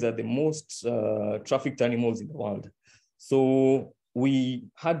 pangolins are the most trafficked animals in the world. So we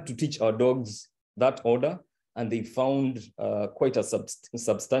had to teach our dogs that order, and they found quite a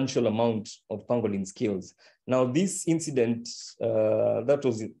substantial amount of pangolin scales. Now, this incident, that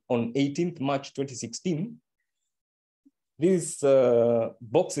was on 18th March 2016, these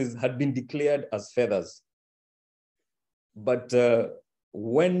boxes had been declared as feathers. But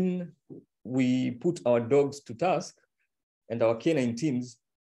when we put our dogs to task and our canine teams,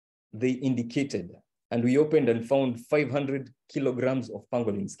 they indicated, and we opened and found 500 kilograms of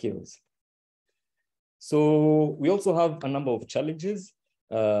pangolin scales. So we also have a number of challenges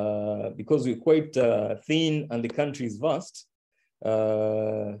because we're quite thin and the country is vast.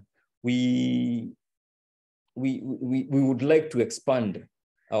 We would like to expand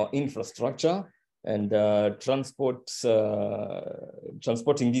our infrastructure and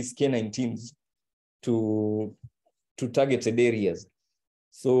transporting these canine teams to targeted areas.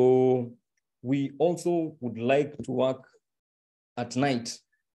 So we also would like to work at night.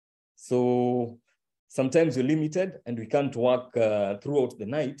 So sometimes we're limited and we can't work throughout the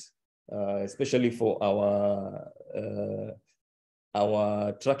night, especially for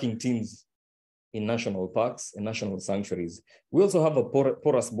our tracking teams in national parks and national sanctuaries. We also have a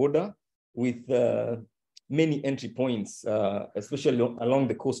porous border with many entry points, especially along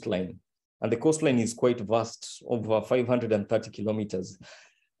the coastline. And the coastline is quite vast, over 530 kilometers.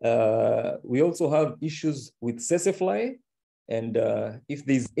 We also have issues with sesefly. And if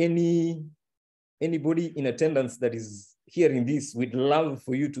there's anybody in attendance that is hearing this, we'd love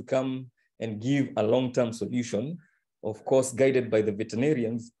for you to come and give a long-term solution, of course, guided by the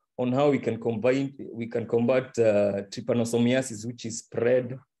veterinarians, on how we can combat trypanosomiasis, which is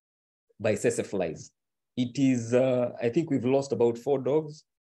spread by seseflies. It is, I think we've lost about 4 dogs,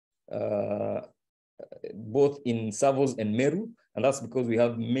 both in Savos and Meru, and that's because we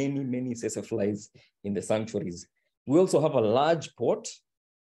have many seseflies in the sanctuaries. We also have a large port,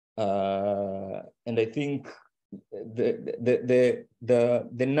 and I think the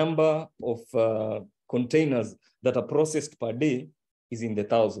number of containers that are processed per day is in the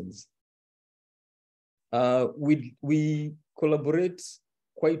thousands. We collaborate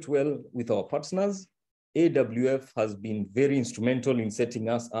quite well with our partners. AWF has been very instrumental in setting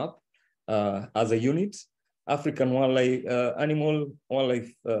us up as a unit. African Animal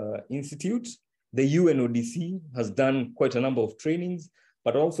Wildlife Institute, the UNODC has done quite a number of trainings,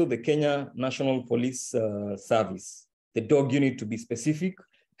 but also the Kenya National Police Service, the dog unit to be specific,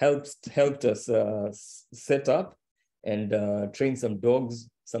 helped us set up and train some dogs,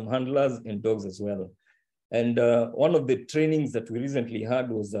 some handlers and dogs as well. And one of the trainings that we recently had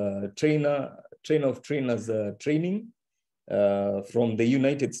was a trainer of trainers training from the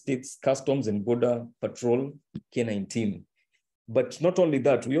United States Customs and Border Patrol canine team. But not only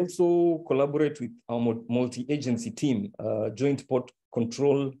that, we also collaborate with our multi-agency team, Joint Port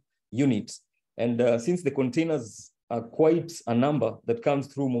Control Unit. And since the containers are quite a number that comes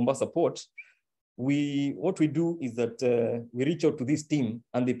through Mombasa Port, what we do is that we reach out to this team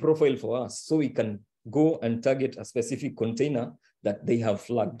and they profile for us so we can go and target a specific container that they have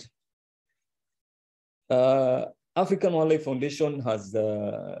flagged. African Wildlife Foundation has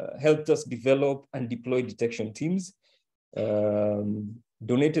helped us develop and deploy detection teams,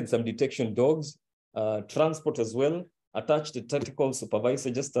 donated some detection dogs, transport as well, attached a tactical supervisor,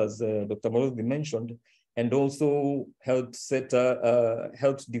 just as Dr. Morodi mentioned, and also helped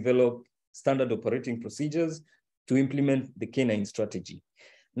develop standard operating procedures to implement the canine strategy.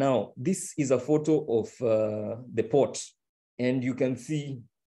 Now, this is a photo of the pot, and you can see,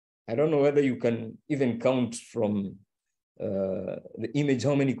 I don't know whether you can even count from the image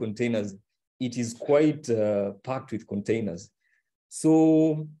how many containers. It is quite packed with containers.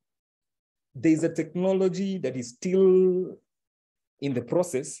 So there's a technology that is still in the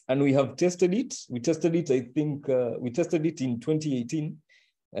process, and we have tested it. We tested it, I think, we tested it in 2018.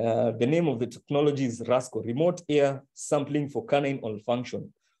 The name of the technology is RASCO, Remote Air Sampling for Canine Olfaction.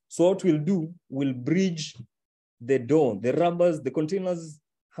 So what we'll do, we'll bridge the door, the rubbers, the containers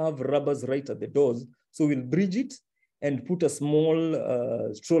have rubbers right at the doors. So we'll bridge it and put a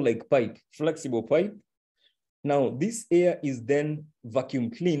small straw-like pipe, flexible pipe. Now this air is then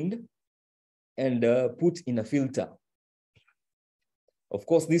vacuum cleaned and put in a filter. Of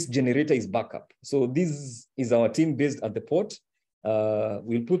course, this generator is backup. So this is our team based at the port.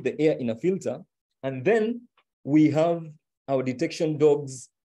 We'll put the air in a filter, and then we have our detection dogs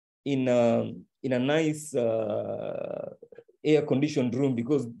in a nice air-conditioned room,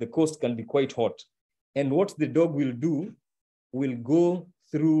 because the coast can be quite hot. And what the dog will do, will go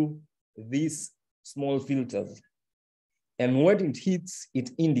through these small filters. And when it hits,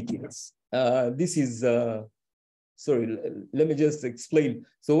 it indicates. This is, sorry, let me just explain.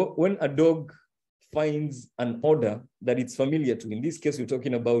 So when a dog finds an odor that it's familiar to, in this case, we're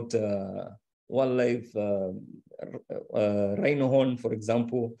talking about wildlife, rhino horn, for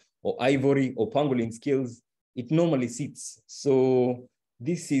example, or ivory or pangolin scales, it normally sits. So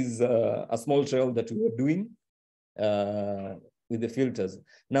this is a small trial that we were doing with the filters.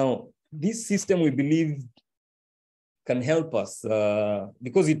 Now, this system, we believe, can help us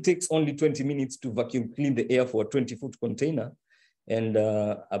because it takes only 20 minutes to vacuum clean the air for a 20-foot container, and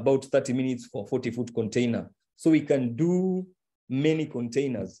about 30 minutes for a 40-foot container. So we can do many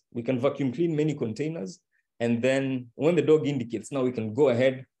containers. We can vacuum clean many containers. And then when the dog indicates, now we can go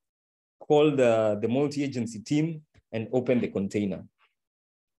ahead, call the multi-agency team and open the container.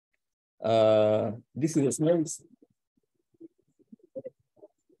 This is a small.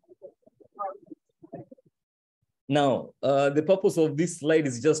 Now, the purpose of this slide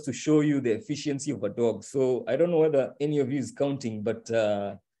is just to show you the efficiency of a dog. So I don't know whether any of you is counting, but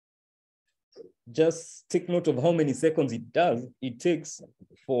just take note of how many seconds it takes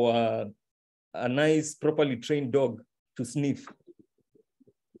for a nice, properly trained dog to sniff.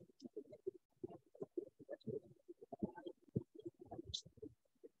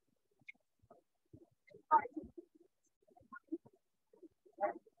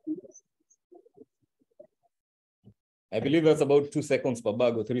 I believe that's about 2 seconds per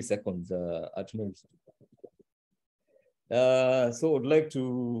bag, or 3 seconds at most. So I'd like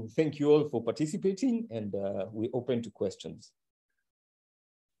to thank you all for participating, and we're open to questions.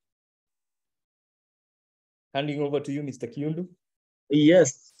 Handing over to you, Mr. Kiundu.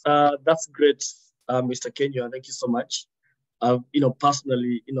 Yes, that's great, Mr. Kenya. Thank you so much.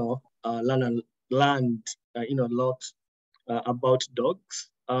 Personally, learned a lot about dogs.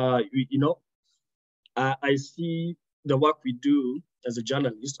 I see the work we do as a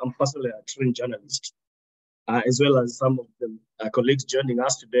journalist. I'm personally a trained journalist, as well as some of the colleagues joining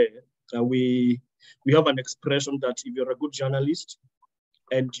us today. We have an expression that if you're a good journalist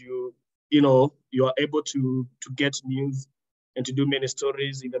and you are able to get news and to do many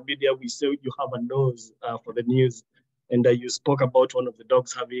stories in the media, we say you have a nose for the news. And you spoke about one of the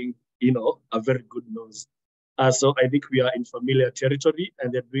dogs having, a very good nose. So I think we are in familiar territory,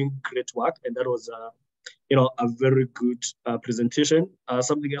 and they're doing great work. And that was a very good presentation.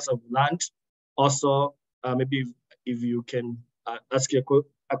 Something else I've learned also, maybe if you can ask a quick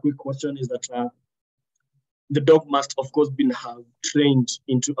question, is that the dog must, of course, have trained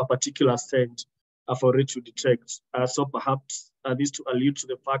into a particular scent for it to detect. So perhaps this to allude to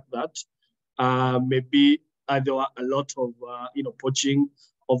the fact that maybe there were a lot of poaching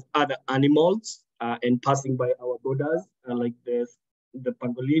of other animals and passing by our borders, like the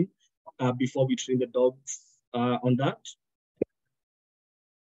pangolin, before we train the dogs on that.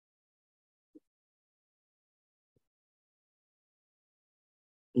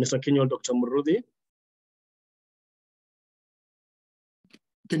 Mr. Kenya, Dr. Muruthi.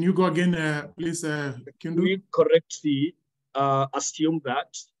 Can you go again, please, Kiundu? We correctly assume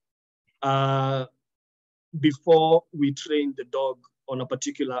that before we train the dog on a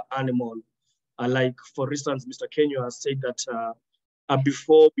particular animal, like for instance, Mr. Kenya has said that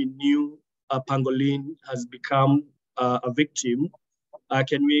before we knew a pangolin has become a victim,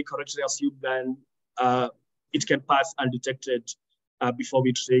 can we correctly assume then it can pass undetected before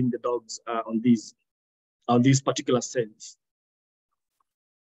we train the dogs on these particular scents?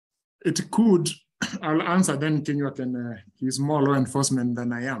 It could, I'll answer, then Kenya can, he's more law enforcement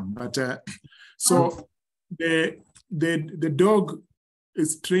than I am. But so the dog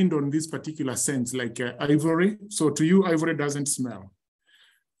is trained on this particular sense, like ivory. So to you, ivory doesn't smell.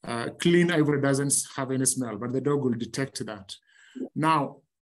 Clean ivory doesn't have any smell, but the dog will detect that. Now,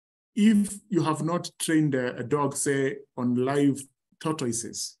 if you have not trained a dog, say, on live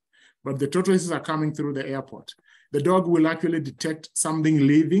tortoises, but the tortoises are coming through the airport, the dog will actually detect something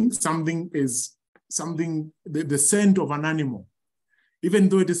living, the scent of an animal, even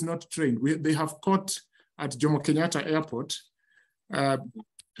though it is not trained. They have caught at Jomo Kenyatta Airport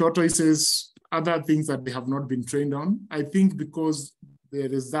tortoises, other things that they have not been trained on. I think because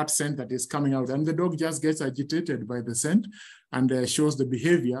there is that scent that is coming out, and the dog just gets agitated by the scent and shows the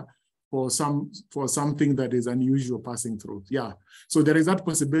behavior for something that is unusual passing through. Yeah, so there is that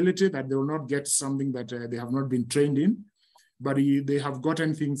possibility that they will not get something that they have not been trained in, but they have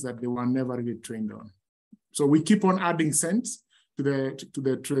gotten things that they were never really trained on. So we keep on adding scents to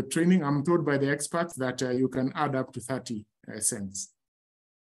the training. I'm told by the experts that you can add up to 30 scents.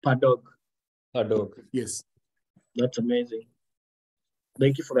 Per dog? Per dog. Yes. That's amazing.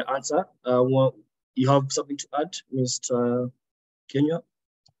 Thank you for the answer. Well, you have something to add, Mr. Kenya?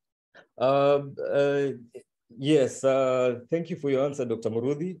 Yes, thank you for your answer, Dr.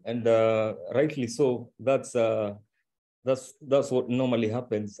 Muruthi, and rightly so. That's what normally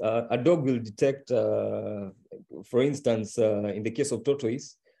happens. A dog will detect, for instance, in the case of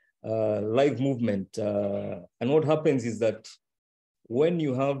tortoise, live movement. And what happens is that when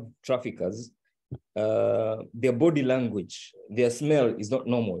you have traffickers, their body language, their smell is not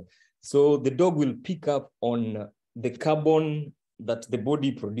normal. So the dog will pick up on the carbon that the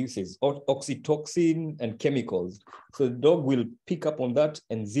body produces, oxytocin and chemicals. So the dog will pick up on that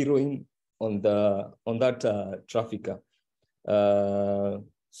and zero in on that trafficker.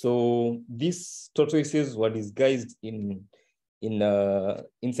 So these tortoises were disguised in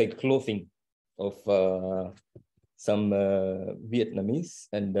inside clothing of some Vietnamese,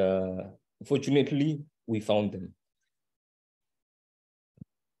 and fortunately we found them.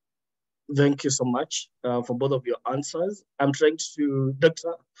 Thank you so much for both of your answers. I'm trying to,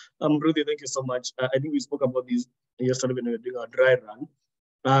 Dr. Rudy, thank you so much. I think we spoke about this yesterday when we were doing our dry run.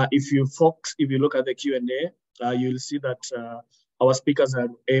 If you look at the Q&A, you'll see that our speakers are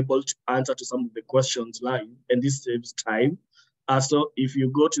able to answer to some of the questions live, and this saves time. So if you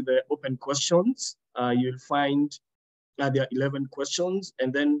go to the open questions, you'll find there are 11 questions,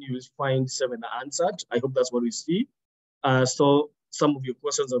 and then you'll find 7 answered. I hope that's what we see. So some of your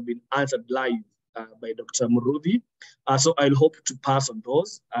questions have been answered live by Dr. Muruthi. So I'll hope to pass on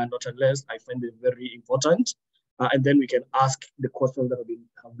those, not unless I find them very important. And then we can ask the questions that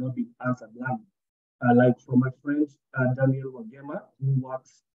have not been answered live. Like from my friend, Daniel Wagema, who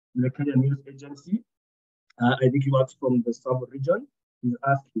works in the Kenya News Agency. I think he works from the Sub region. He's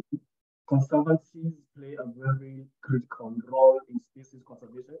asking, conservancies play a very critical role in species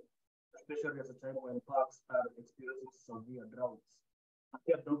conservation, especially at a time when parks are experiencing severe droughts. Are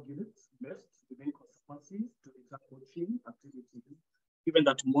there dog units based within conservancies to deter poaching activities, given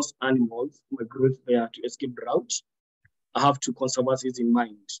that most animals migrate there to escape drought? I have 2 conservancies in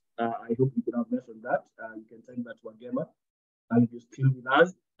mind. I hope you could have mentioned that. You can send that to Wagema. And if you're still with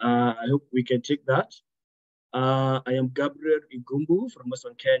us, I hope we can take that. I am Gabriel Igumbu from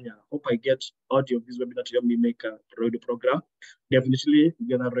Western Kenya. Hope I get audio of this webinar to help me make a radio program. Definitely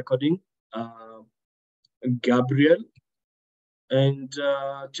get a recording. Gabriel. And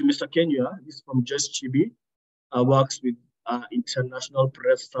to Mr. Kenya, this is from Just Chibi, works with International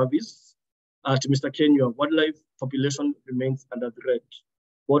Press Service. To Mr. Kenya, wildlife population remains under threat.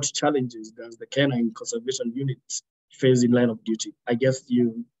 What challenges does the Canine Conservation Unit face in line of duty? I guess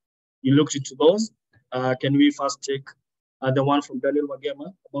you looked into those. Can we first take the one from Daniel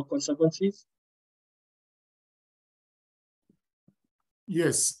Wagema about conservancies?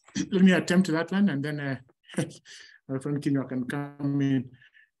 Yes, let me attempt that one, and then my friend Kenya can come in.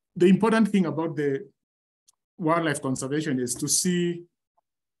 The important thing about the wildlife conservation is to see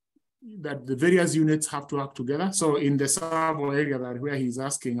that the various units have to work together. So in the Savo area where he's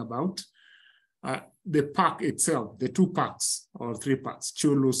asking about, the park itself, the 2 parks or 3 parks,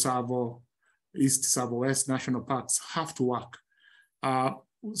 Chulu, Savo, East, Savo, West National Parks have to work.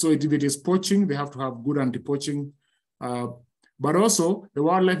 So if it is poaching, they have to have good anti-poaching. But also the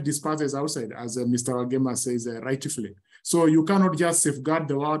wildlife disperses outside, as Mr. Wagema says rightfully. So you cannot just safeguard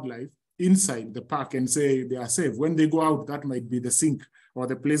the wildlife inside the park and say they are safe. When they go out, that might be the sink or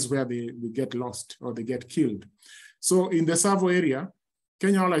the place where they get lost or they get killed. So in the Savo area,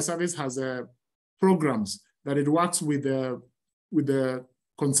 Kenya Wildlife Service has programs that it works with the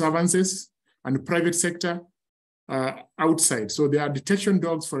conservancies and private sector outside. So there are detection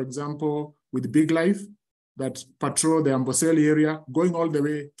dogs, for example, with Big Life that patrol the Amboseli area, going all the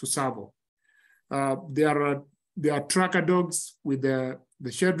way to Savo. There are tracker dogs with the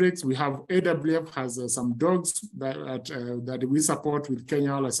Shedricks. We have AWF has some dogs that we support with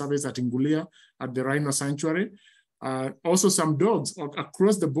Kenya Wildlife Service at Ngulia at the Rhino Sanctuary. Also some dogs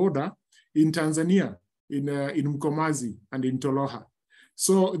across the border in Tanzania, in Mkomazi and in Toloha.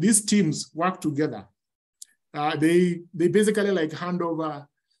 So these teams work together. They basically like hand over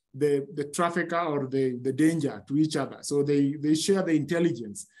the trafficker or the danger to each other. So they share the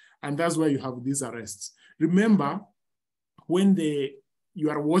intelligence, and that's why you have these arrests. Remember, when you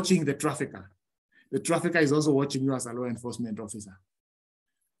are watching the trafficker is also watching you as a law enforcement officer.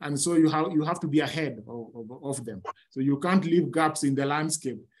 And so you have to be ahead of them. So you can't leave gaps in the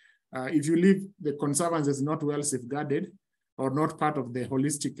landscape. If you leave the conservancies not well safeguarded or not part of the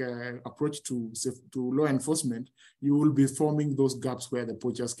holistic approach to law enforcement, you will be forming those gaps where the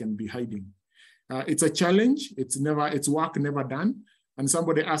poachers can be hiding. It's a challenge. It's work never done. And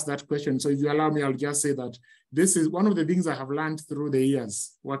somebody asked that question. So if you allow me, I'll just say that this is one of the things I have learned through the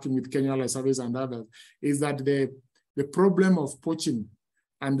years working with Kenya Wildlife Service and others, is that the problem of poaching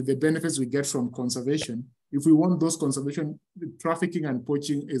and the benefits we get from conservation, if we want those conservation, trafficking and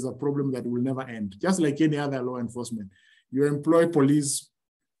poaching is a problem that will never end. Just like any other law enforcement. You employ police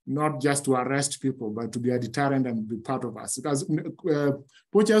not just to arrest people, but to be a deterrent and be part of us. Because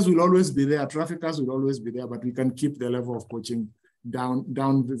poachers will always be there, traffickers will always be there, but we can keep the level of poaching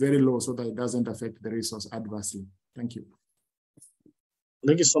down very low so that it doesn't affect the resource adversely. Thank you.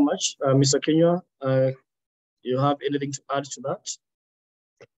 Thank you so much. Mr. Kenya, you have anything to add to that?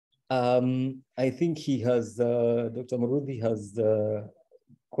 I think he has, Dr. Muruthi has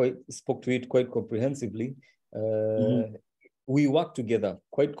spoke to it quite comprehensively. We work together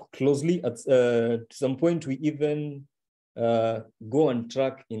quite closely. At some point, we even go and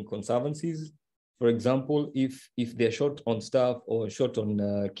track in conservancies. For example, if they're short on staff or short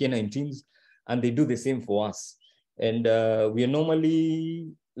on canine teams, and they do the same for us. And we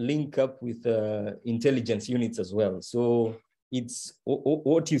normally link up with intelligence units as well. So it's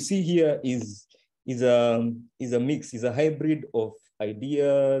what you see here is a mix, is a hybrid of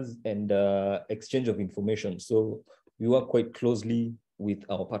ideas and exchange of information. So we work quite closely with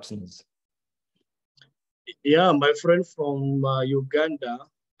our partners. Yeah, my friend from Uganda,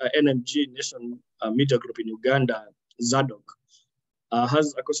 NMG Nation Media Group in Uganda, Zadok,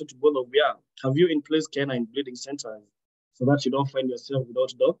 has a question to both of you. Have you in place canine breeding centers so that you don't find yourself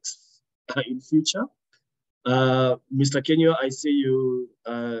without dogs in future? Mr. Kenya, I see you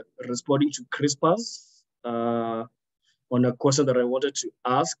responding to CRISPR's on a question that I wanted to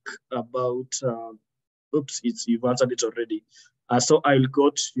ask about. Oops, you've answered it already. So I'll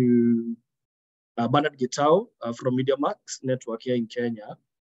go to Bernard Gitau from MediaMax Network here in Kenya.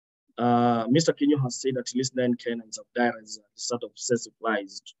 Mr. Kenya has said that at least 9 canines have died as a result of tsetse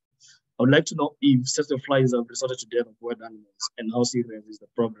flies. I would like to know if tsetse flies have resulted to death of wild animals and how serious is the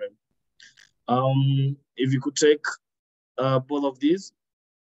problem. If you could take both of these.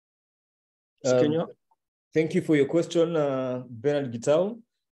 Mr. Kenya. Thank you for your question, Bernard Gitau.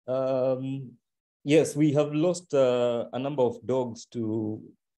 Yes, we have lost a number of dogs to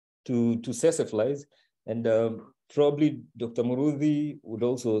tsetse flies, and probably Dr. Muruthi would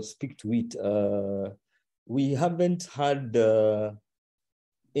also speak to it. We haven't had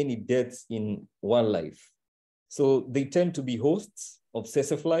any deaths in wildlife. So they tend to be hosts of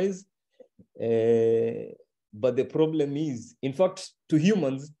tsetse flies. But the problem is, in fact, to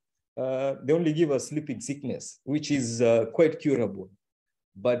humans, they only give us sleeping sickness, which is quite curable.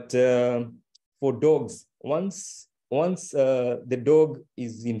 But for dogs, once the dog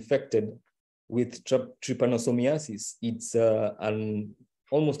is infected with trypanosomiasis, it's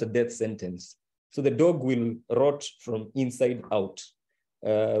almost a death sentence. So the dog will rot from inside out.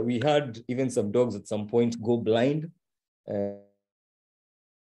 We had even some dogs at some point go blind.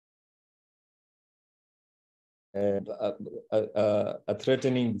 A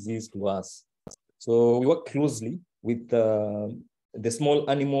threatening disease to us. So we work closely with the small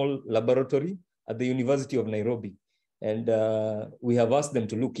animal laboratory at the University of Nairobi. And we have asked them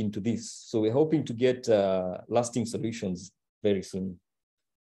to look into this. So we're hoping to get lasting solutions very soon.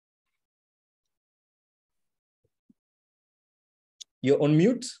 You're on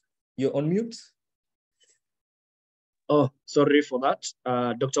mute. You're on mute. Oh, sorry for that.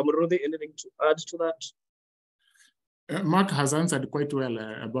 Dr. Muruthi, anything to add to that? Mark has answered quite well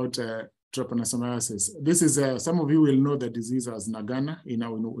about trypanosomiasis. This is, some of you will know the disease as Nagana in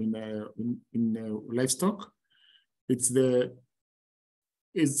livestock. It's the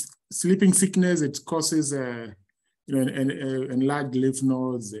is sleeping sickness. It causes enlarged lymph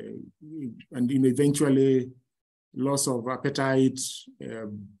nodes and eventually loss of appetite,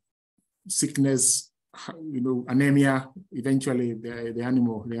 sickness, anemia. Eventually, the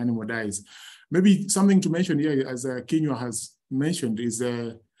animal dies. Maybe something to mention here, as Kinyua has mentioned, is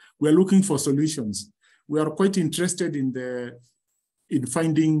we're looking for solutions. We are quite interested in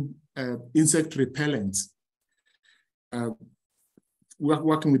finding insect repellents. We're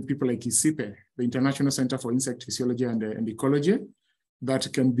working with people like ICIPE, the International Center for Insect Physiology and Ecology,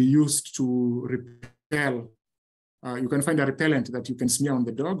 that can be used to repel. You can find a repellent that you can smear on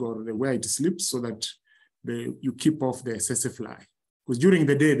the dog or where it sleeps so that you keep off the excessive fly. Because during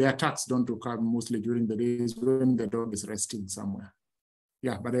the day, the attacks don't occur mostly during the days when the dog is resting somewhere.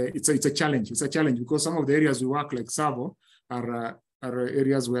 Yeah, but it's a challenge. It's a challenge because some of the areas we work, like Savo, are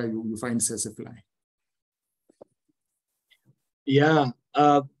areas where you find excessive fly. Yeah,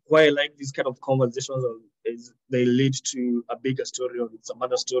 why I like these kind of conversations is they lead to a bigger story or some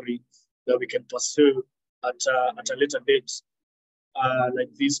other story that we can pursue at a later date, like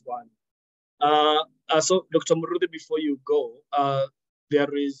this one. So, Dr. Muruthi, before you go,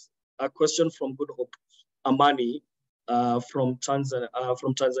 there is a question from Good Hope Amani from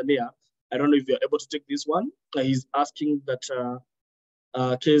Tanzania. I don't know if you're able to take this one. He's asking that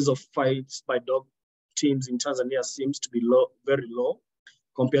case of fights by dog teams in Tanzania seems to be very low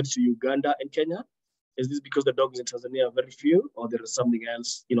compared to Uganda and Kenya. Is this because the dogs in Tanzania are very few, or there is something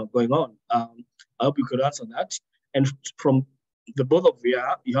else, going on? I hope you could answer that. And from the both of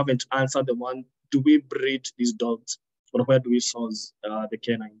you haven't answered the one: do we breed these dogs, or where do we source the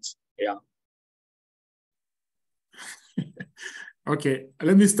canines? Yeah. Okay,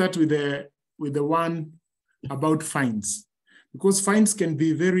 let me start with the one about fines, because fines can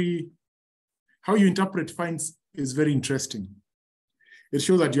be how you interpret fines is very interesting. It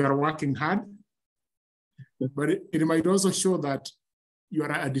shows that you are working hard, but it might also show that you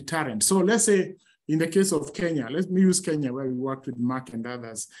are a deterrent. So let's say in the case of Kenya, let me use Kenya where we worked with Mark and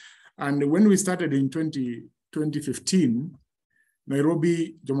others. And when we started in 2015,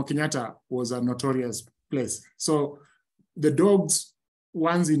 Nairobi, Jomo Kenyatta was a notorious place. So the dogs,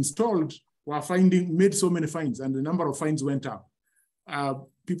 once installed, made so many fines, and the number of fines went up.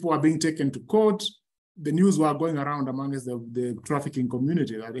 People were being taken to court. The news were going around amongst the trafficking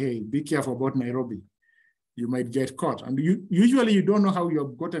community that, hey, be careful about Nairobi. You might get caught. And usually you don't know how you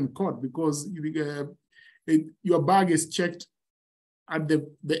have gotten caught because your bag is checked at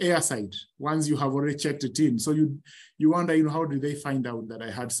the air side once you have already checked it in. So you wonder, how do they find out that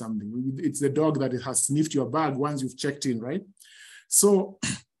I had something? It's the dog that has sniffed your bag once you've checked in, right? So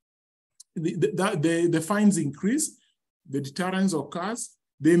the fines increase, the deterrence occurs,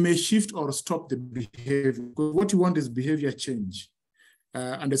 they may shift or stop the behavior. Because what you want is behavior change,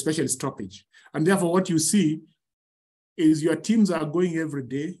 and especially stoppage. And therefore, what you see is your teams are going every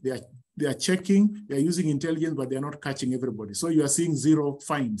day. They are checking, they are using intelligence, but they are not catching everybody. So you are seeing 0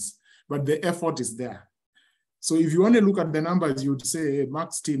 fines, but the effort is there. So if you want to look at the numbers, you would say, hey,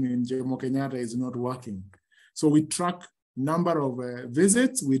 Mark's team in Jomo Kenyatta is not working. So we track number of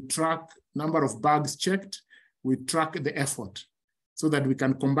visits, we track number of bags checked, we track the effort so that we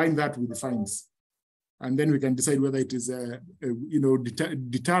can combine that with the fines. And then we can decide whether it is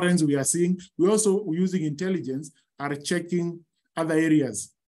deterrence we are seeing. We also, using intelligence, are checking other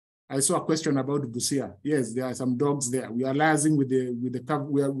areas. I saw a question about Busia. Yes, there are some dogs there. We are liaising with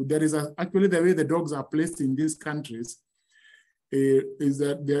actually the way the dogs are placed in these countries is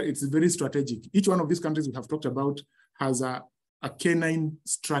that it's very strategic. Each one of these countries we have talked about has a canine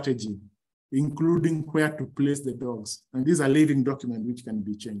strategy, including where to place the dogs. And these are living documents which can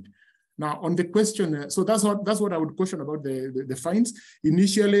be changed. Now, on the question, so that's what I would question about the fines.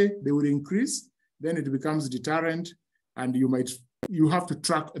 Initially, they would increase, then it becomes deterrent, and you have to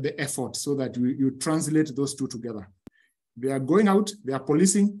track the effort so that you translate those two together. They are going out, they are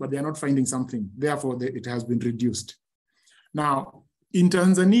policing, but they are not finding something. Therefore, it has been reduced. Now, in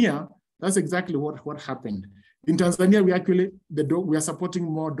Tanzania, that's exactly what happened. In Tanzania, we are supporting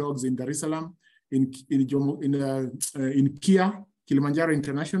more dogs in Dar es Salaam, in Kia, Kilimanjaro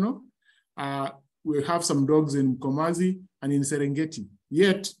International. We have some dogs in Komazi and in Serengeti.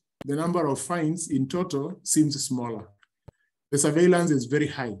 Yet, the number of fines in total seems smaller. The surveillance is very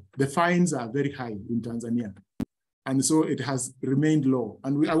high. The fines are very high in Tanzania. And so it has remained low.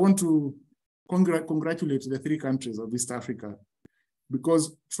 And I want to congratulate the 3 countries of East Africa,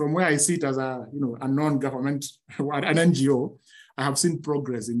 because from where I sit as a non-government, an NGO, I have seen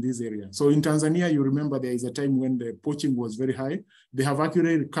progress in this area. So in Tanzania, you remember there is a time when the poaching was very high. They have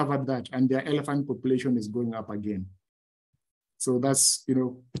actually recovered that, and their elephant population is going up again. So that's,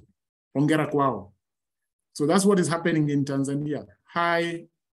 hongera kwao. So that's what is happening in Tanzania. High,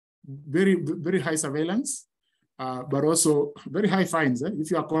 very, very high surveillance, but also very high fines. If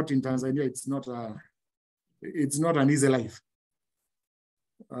you are caught in Tanzania, it's not an easy life.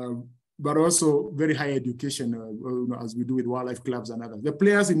 But also very high education, as we do with wildlife clubs and others. The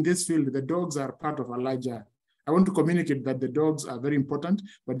players in this field, the dogs are part of a larger, I want to communicate that the dogs are very important,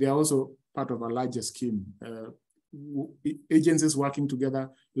 but they are also part of a larger scheme. Agencies working together,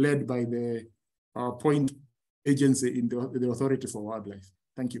 led by the point agency in the Authority for Wildlife.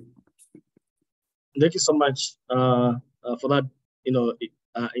 Thank you. Thank you so much for that,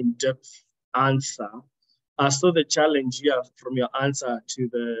 in-depth answer. So the challenge here from your answer to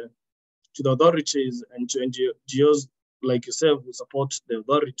the authorities and to NGOs like yourself who support the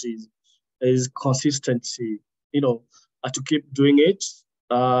authorities is consistency, to keep doing it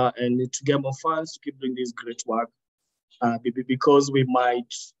and to get more funds to keep doing this great work. Because we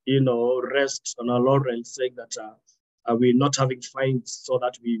might, rest on our laurels saying that we're not having fines so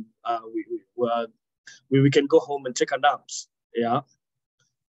that we can go home and take a nap. Yeah.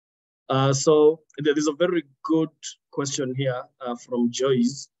 So there's a very good question here from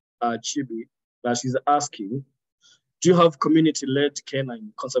Joyce Chibi that she's asking, do you have community-led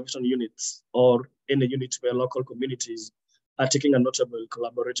canine conservation units or any unit where local communities are taking a notable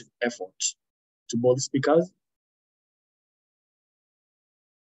collaborative effort? To both speakers.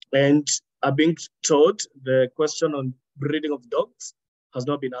 And are being told the question on breeding of dogs has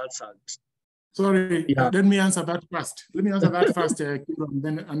not been answered. Sorry, let me answer that first.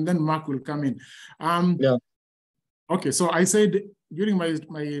 And then Mark will come in. Okay, so I said during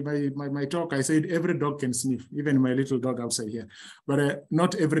my talk, I said every dog can sniff, even my little dog outside here. But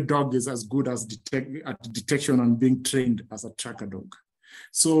not every dog is as good as detection and being trained as a tracker dog.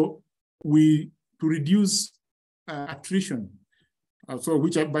 So to reduce attrition,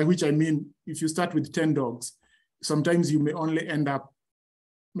 by which I mean, if you start with 10 dogs, sometimes you may only end up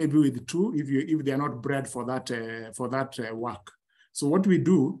maybe with 2 if they are not bred for that work. So what we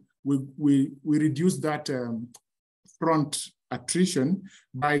do, we reduce that front attrition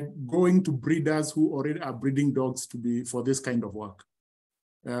by going to breeders who already are breeding dogs for this kind of work.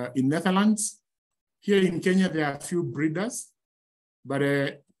 In Netherlands, here in Kenya, there are a few breeders, but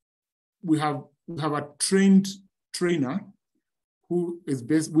we have a trained trainer who is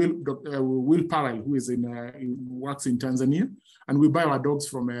based, Will Powell, who is works in Tanzania, and we buy our dogs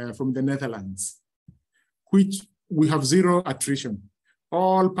from the Netherlands, which we have 0 attrition.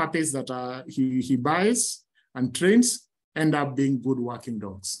 All puppies that he buys and trains end up being good working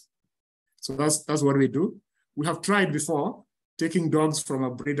dogs. So that's what we do. We have tried before taking dogs from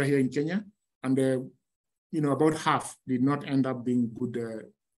a breeder here in Kenya, and about half did not end up being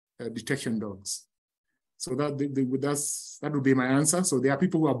good detection dogs. So that would be my answer. So there are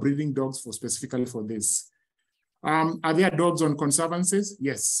people who are breeding dogs specifically for this. Are there dogs on conservancies?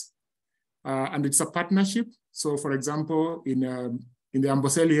 Yes, and it's a partnership. So, for example, in the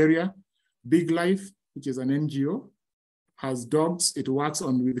Amboseli area, Big Life, which is an NGO, has dogs. It works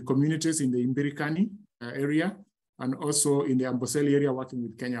with the communities in the Imbirikani area, and also in the Amboseli area, working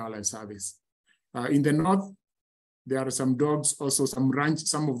with Kenya Wildlife Service. In the north, there are some dogs. Also,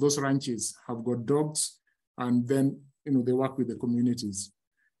 some of those ranches have got dogs, and then they work with the communities.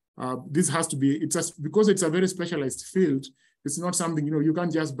 This has to be, because it's a very specialized field, it's not something, you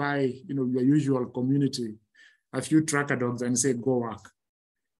can't just buy, your usual community, a few tracker dogs and say, go work.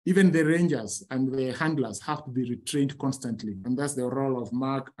 Even the rangers and the handlers have to be retrained constantly. And that's the role of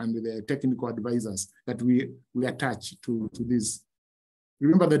Mark and the technical advisors that we attach to this.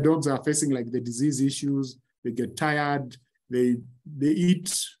 Remember, the dogs are facing like the disease issues, they get tired, they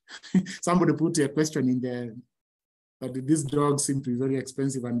eat. Somebody put a question in there that these dogs seem to be very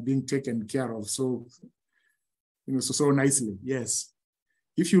expensive and being taken care of so nicely. Yes.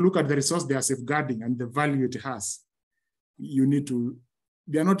 If you look at the resource they are safeguarding and the value it has,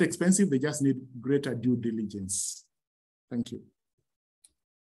 they are not expensive, they just need greater due diligence. Thank you.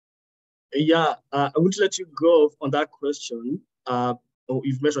 Yeah, I would let you go on that question.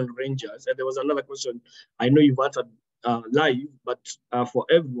 You've mentioned rangers, and there was another question. I know you've answered live, but for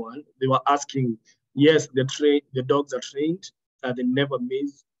everyone, they were asking, yes, the dogs are trained, they never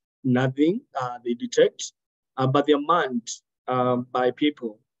miss nothing, they detect, but they're manned by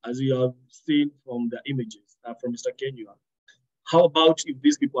people, as you have seen from the images from Mr. Kenya. How about if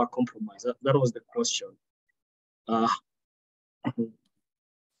these people are compromised? That was the question.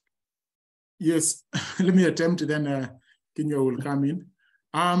 Yes, let me attempt, then Kenya will come in.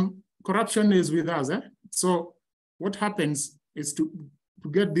 Corruption is with us. So what happens is to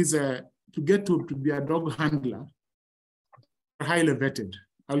get this, to be a dog handler, highly vetted.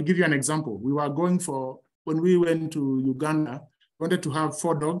 I'll give you an example. We were going for, when we went to Uganda, wanted to have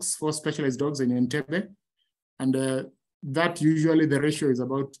 4 dogs, 4 specialized dogs in Entebbe. And that usually the ratio is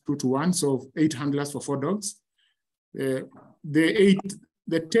about 2 to 1. So 8 handlers for 4 dogs. The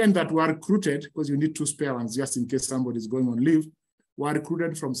 10 that were recruited, because you need 2 spare ones just in case somebody is going on leave, were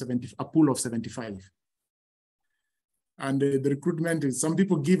recruited from a pool of 75. And the recruitment is, some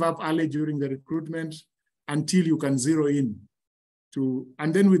people give up early during the recruitment until you can zero in to,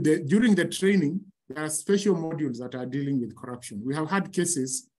 and then during the training, there are special modules that are dealing with corruption. We have had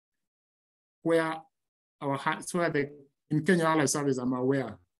cases where in Kenya Wildlife Service, I'm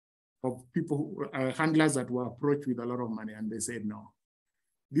aware of people, handlers that were approached with a lot of money and they said no.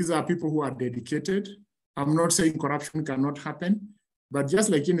 These are people who are dedicated. I'm not saying corruption cannot happen, but just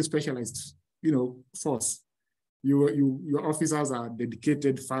like in a specialized, force, your officers are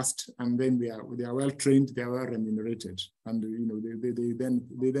dedicated first, and then they are well trained, they are well remunerated, and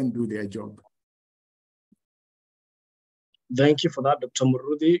they then do their job. Thank you for that, Dr.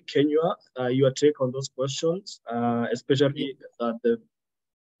 Muruthi. Kenya, your take on those questions, especially the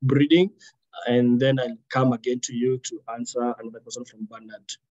breeding, and then I'll come again to you to answer another question from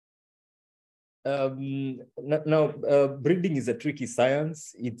Bernard. Breeding is a tricky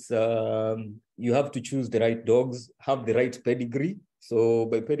science. It's you have to choose the right dogs, have the right pedigree. So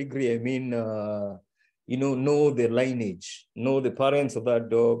by pedigree, I mean know the lineage, know the parents of that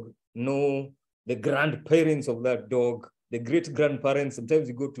dog, know the grandparents of that dog, the great grandparents. Sometimes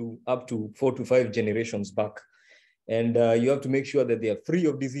you go to up to 4 to 5 generations back, and you have to make sure that they are free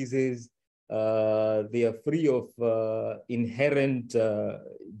of diseases. They are free of inherent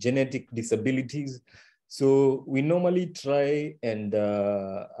genetic disabilities. So we normally try and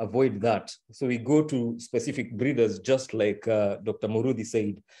avoid that. So we go to specific breeders, just like Dr. Muruthi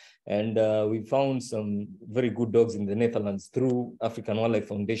said. And we found some very good dogs in the Netherlands through African Wildlife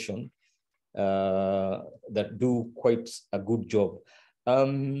Foundation that do quite a good job.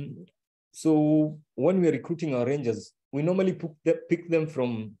 So when we're recruiting our rangers, we normally pick them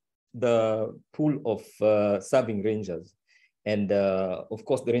from the pool of serving rangers, and of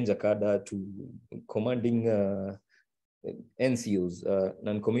course the ranger cadre to commanding NCOs,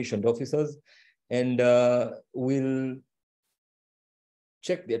 non-commissioned officers, and we'll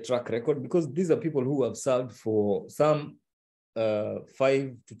check their track record, because these are people who have served for some 5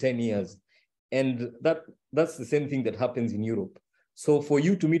 to 10 years, and that's the same thing that happens in Europe. So for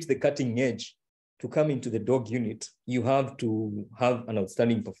you to meet the cutting edge, to come into the dog unit, you have to have an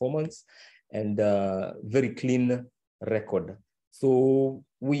outstanding performance and very clean record. So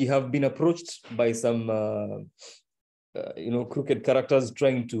we have been approached by some, crooked characters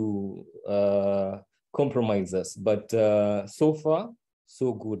trying to compromise us, but so far,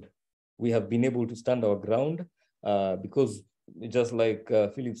 so good. We have been able to stand our ground because, just like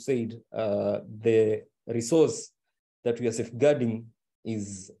Philip said, the resource that we are safeguarding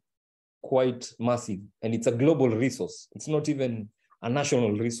is quite massive, and it's a global resource. It's not even a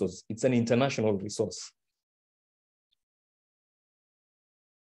national resource, it's an international resource.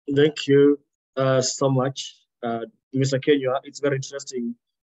 Thank you so much, Mr. Kenya. It's very interesting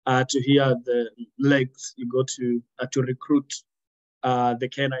to hear the legs you go to recruit the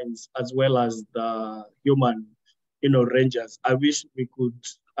canines as well as the human, rangers. I wish we could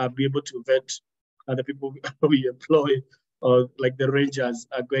be able to vet the people we employ, or like the rangers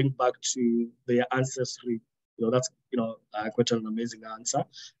are going back to their ancestry. That's quite an amazing answer.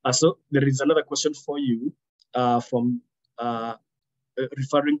 So there is another question for you from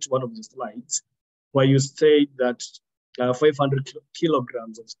referring to one of the slides, where you say that 500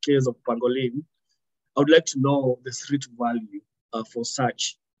 kilograms of scales of pangolin. I would like to know the street value for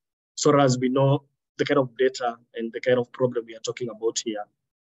such, so as we know the kind of data and the kind of problem we are talking about here.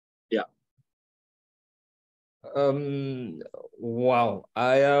 Yeah. Wow.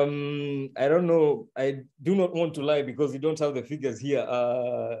 I don't know. I do not want to lie because we don't have the figures here.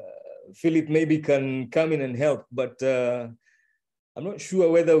 Philip maybe can come in and help, but I'm not sure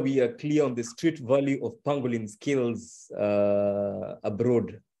whether we are clear on the street value of pangolin scales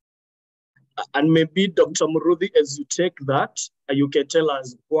abroad. And maybe Dr. Muruthi, as you take that, you can tell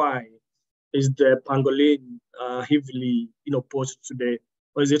us why is the pangolin heavily, poached today,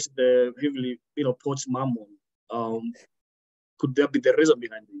 or is it the heavily, poached mammon? Could there be the reason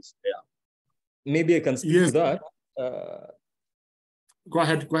behind this? Yeah. Maybe I can speak to that. Go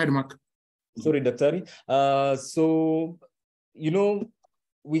ahead, Mark. Sorry, Daktari. So,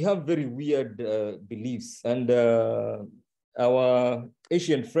 we have very weird beliefs, and our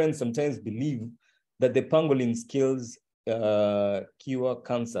Asian friends sometimes believe that the pangolin scales cure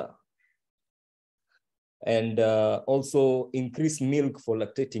cancer. and also increase milk for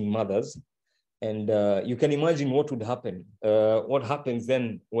lactating mothers. And you can imagine what would happen. What happens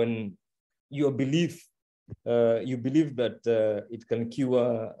then when you believe that it can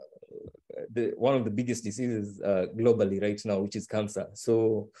cure one of the biggest diseases globally right now, which is cancer.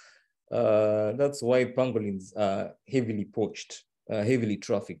 So that's why pangolins are heavily poached, heavily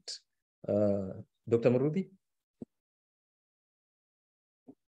trafficked. Dr. Muruthi?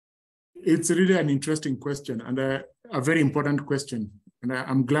 It's really an interesting question and a very important question. And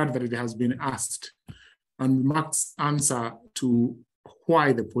I'm glad that it has been asked. And Mark's answer to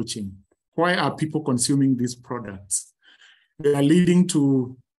why the poaching, why are people consuming these products? They are leading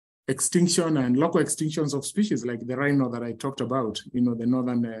to extinction and local extinctions of species like the rhino that I talked about, the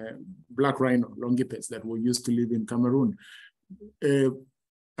northern black rhino, longipes, that were used to live in Cameroon.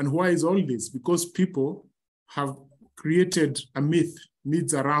 And why is all this? Because people have created a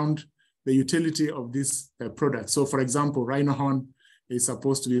myths around the utility of this product. So for example, rhino horn is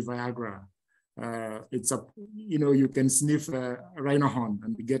supposed to be Viagra. You can sniff a rhino horn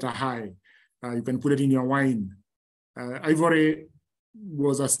and get a high. You can put it in your wine. Ivory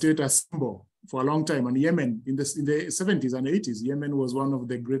was a status symbol for a long time. And Yemen, in the 70s and 80s, Yemen was one of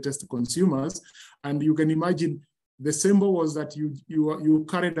the greatest consumers. And you can imagine the symbol was that you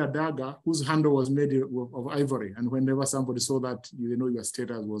carried a dagger whose handle was made of ivory. And whenever somebody saw that, your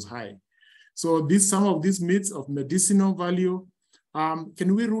status was high. So some of these myths of medicinal value,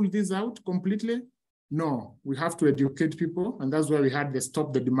 can we rule this out completely? No, we have to educate people. And that's why we had the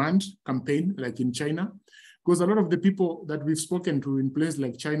Stop the Demand campaign, like in China. Because a lot of the people that we've spoken to in places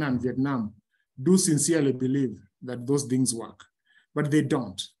like China and Vietnam do sincerely believe that those things work, but they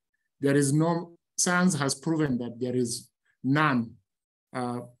don't. Science has proven that there is none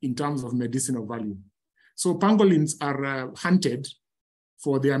in terms of medicinal value. So pangolins are hunted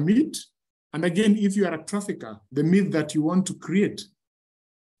for their meat. And again, if you are a trafficker, the myth that you want to create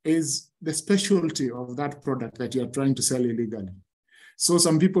is the specialty of that product that you are trying to sell illegally. So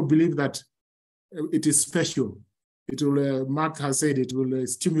some people believe that it is special. It will, Mark has said, it will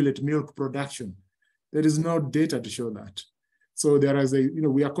stimulate milk production. There is no data to show that. So there is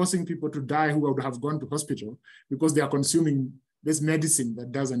we are causing people to die who would have gone to hospital because they are consuming this medicine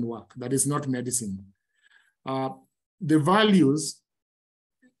that doesn't work, that is not medicine. The values,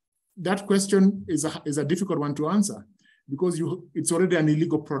 that question is a difficult one to answer because it's already an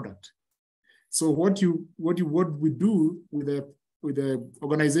illegal product. So what we do with the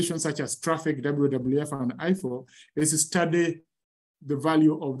organizations such as Traffic, WWF, and IFO is to study the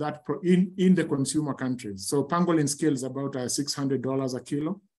value of that in the consumer countries. So pangolin scale is about $600 a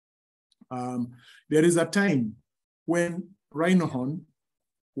kilo. There is a time when rhino horn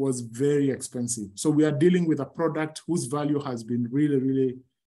was very expensive. So we are dealing with a product whose value has been really, really,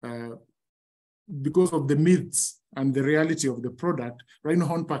 because of the myths and the reality of the product, rhino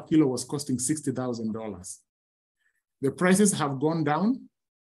horn per kilo was costing $60,000. The prices have gone down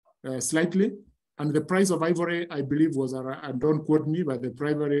slightly. And the price of ivory, I believe, was, don't quote me, but the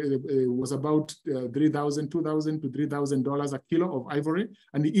price was about $2,000 to $3,000 a kilo of ivory.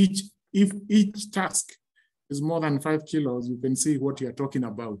 And if each task is more than 5 kilos, you can see what you're talking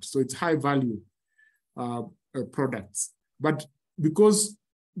about. So it's high value products. But because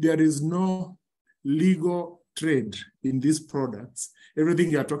there is no legal trade in these products, everything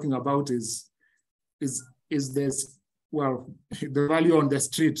you're talking about is this, well, the value on the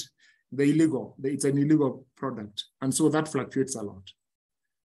street, the illegal, it's an illegal product. And so that fluctuates a lot.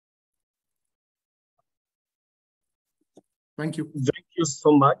 Thank you. Thank you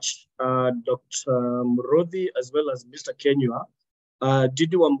so much, Dr. Muruthi, as well as Mr. Kenywa.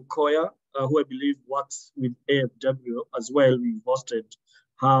 Didi Wambukoya, who I believe works with AFW as well, we've hosted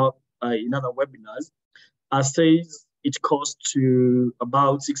her in other webinars, says it costs to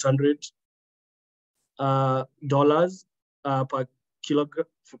about $600 per kilogram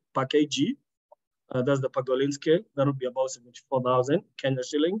per kg. That's the pangolin scale. That would be about 74,000 Kenya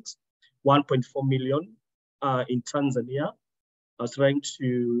shillings, 1.4 million in Tanzania. I was trying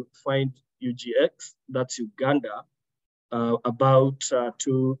to find UGX, that's Uganda, about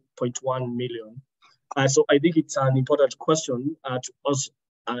 2.1 million. So I think it's an important question to us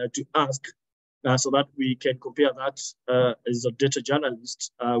to ask so that we can compare that as a data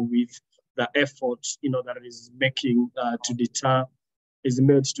journalist with the effort that is making to deter, is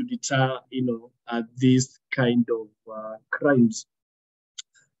made to deter these kind of crimes.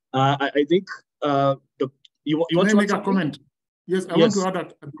 I think you want to make a comment? Yes, I want to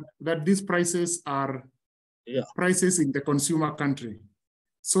add that these prices are prices in the consumer country.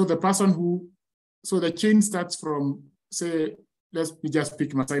 So the person so the chain starts from, say, let's just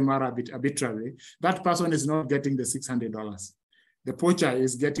pick Masai Mara arbitrarily, that person is not getting the $600. The poacher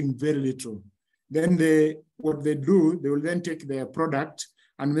is getting very little. Then what they do, they will then take their product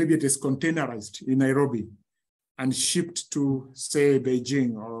and maybe it is containerized in Nairobi and shipped to, say,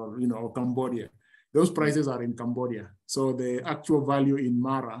 Beijing or, or Cambodia. Those prices are in Cambodia. So the actual value in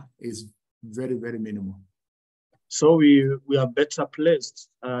Mara is very, very minimal. So we are better placed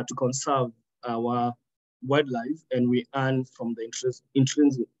to conserve our wildlife, and we earn from the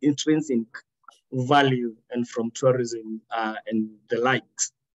intrinsic value and from tourism and the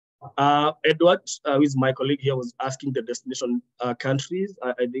likes. Edward, who is my colleague here, was asking the destination countries.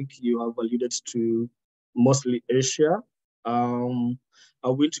 I think you have alluded to mostly Asia. I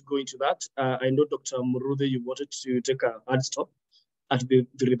won't go into that. I know, Dr. Murude, you wanted to take a hard stop at the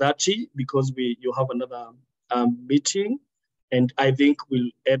 3:30 because you have another meeting, and I think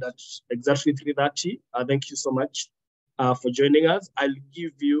we'll end at exactly 3:30. Thank you so much for joining us. I'll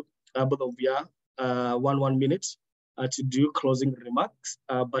give you both of you 1 minute to do closing remarks.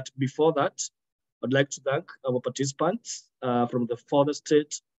 But before that, I'd like to thank our participants from the further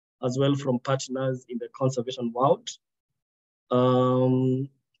state, as well from partners in the conservation world.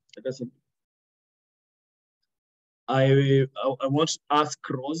 I want to ask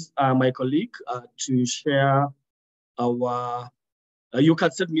Rose, my colleague, to share our, you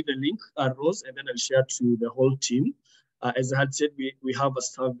can send me the link, Rose, and then I'll share to the whole team. As I had said, we have a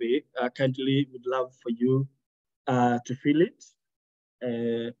survey. Kindly would love for you to fill it.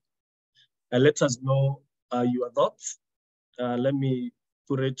 And let us know your thoughts. Let me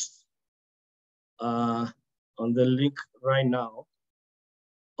put it on the link right now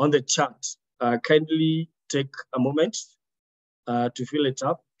on the chat. Kindly take a moment to fill it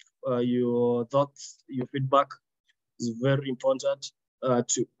up. Your thoughts, your feedback is very important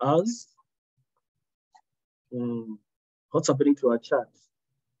to us. What's happening to our chat?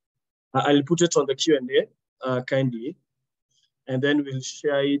 I'll put it on the Q&A kindly, and then we'll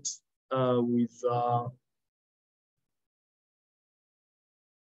share it with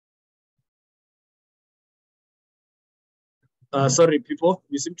sorry, people,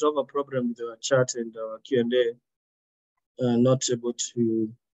 we seem to have a problem with our chat and our Q&A. Not able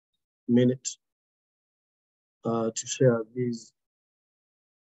to minute to share these.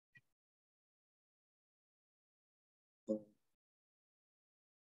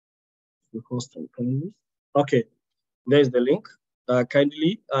 The host and kindly. Okay, there's the link.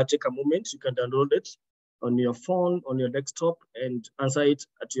 Kindly take a moment. You can download it on your phone, on your desktop, and answer it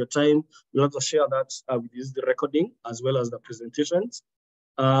at your time. We'll also share that with the recording as well as the presentations.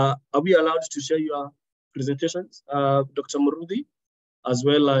 Are we allowed to share your presentations, Dr. Murudi, as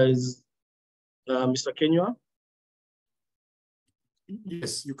well as Mr. Kenywa?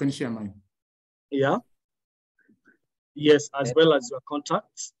 Yes, you can share mine. Yeah. Yes, as well as your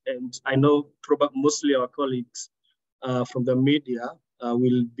contacts. And I know probably mostly our colleagues from the media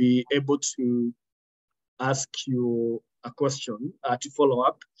will be able to ask you a question to follow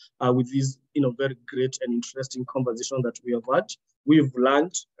up with this very great and interesting conversation that we have had. We've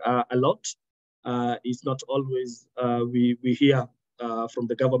learned a lot. It's not always we hear from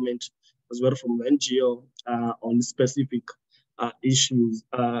the government as well from the NGO on specific issues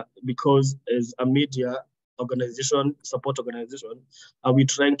because as a media organization, support organization, we're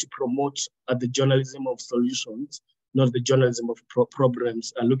trying to promote the journalism of solutions, not the journalism of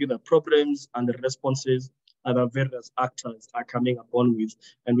problems, looking at problems and the responses that various actors are coming upon with.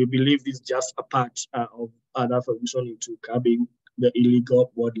 And we believe this is just a part of that solution into curbing the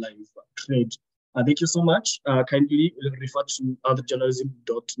illegal wildlife trade. Thank you so much. Kindly refer to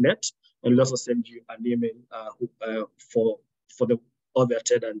otherjournalism.net, and we'll also send you an email for the other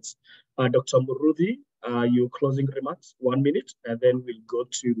attendants. Dr. Murudi, your closing remarks, 1 minute, and then we'll go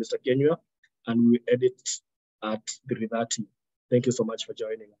to Mr. Kenywa and we'll edit at 3:30. Thank you so much for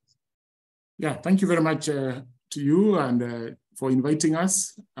joining us. Yeah, thank you very much to you and for inviting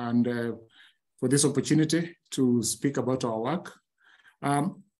us and for this opportunity to speak about our work.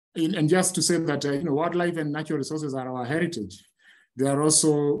 And just to say that wildlife and natural resources are our heritage. They are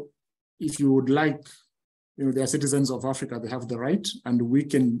also, if you would like, they are citizens of Africa. They have the right, and we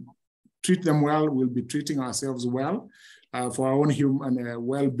can treat them well. We'll be treating ourselves well for our own human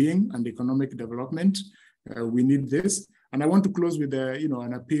well-being and economic development. We need this. And I want to close with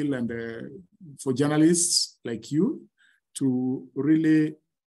an appeal and for journalists like you to really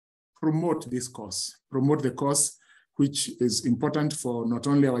promote this cause, promote the cause, which is important for not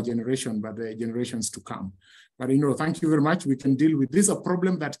only our generation, but the generations to come. But thank you very much. We can deal with this, a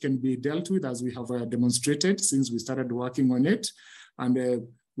problem that can be dealt with as we have demonstrated since we started working on it. And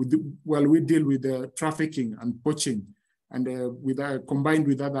we deal with trafficking and poaching And combined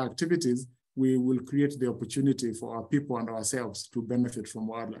with other activities, we will create the opportunity for our people and ourselves to benefit from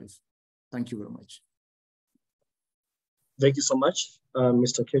wildlife. Thank you very much. Thank you so much,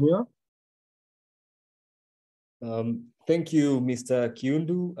 Mr. Kenya. Thank you, Mr.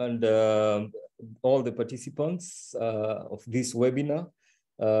 Kiundu, and all the participants of this webinar.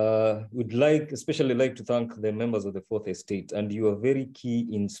 Would especially like to thank the members of the Fourth Estate, and you are very key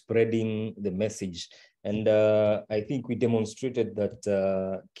in spreading the message. And I think we demonstrated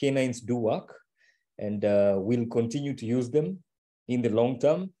that canines do work, and we'll continue to use them in the long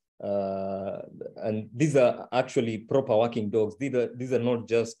term. And these are actually proper working dogs. These are not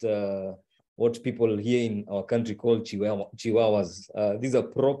just what people here in our country call chihuahuas. These are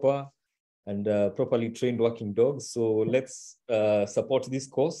proper and properly trained working dogs. So let's support this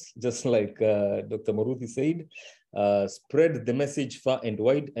cause, just like Dr. Muruthi said. Spread the message far and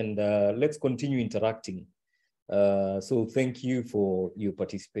wide, and let's continue interacting. So thank you for your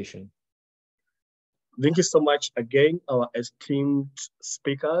participation. Thank you so much again, our esteemed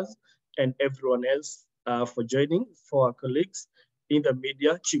speakers and everyone else for joining. For our colleagues in the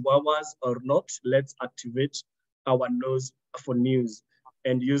media, chihuahuas or not, let's activate our nose for news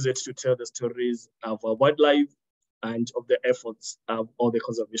and use it to tell the stories of our wildlife and of the efforts of all the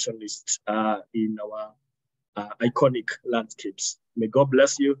conservationists in our iconic landscapes. May God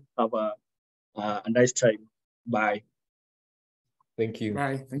bless you. Have a nice time. Bye. Thank you.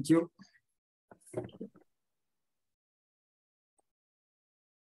 Bye. Thank you.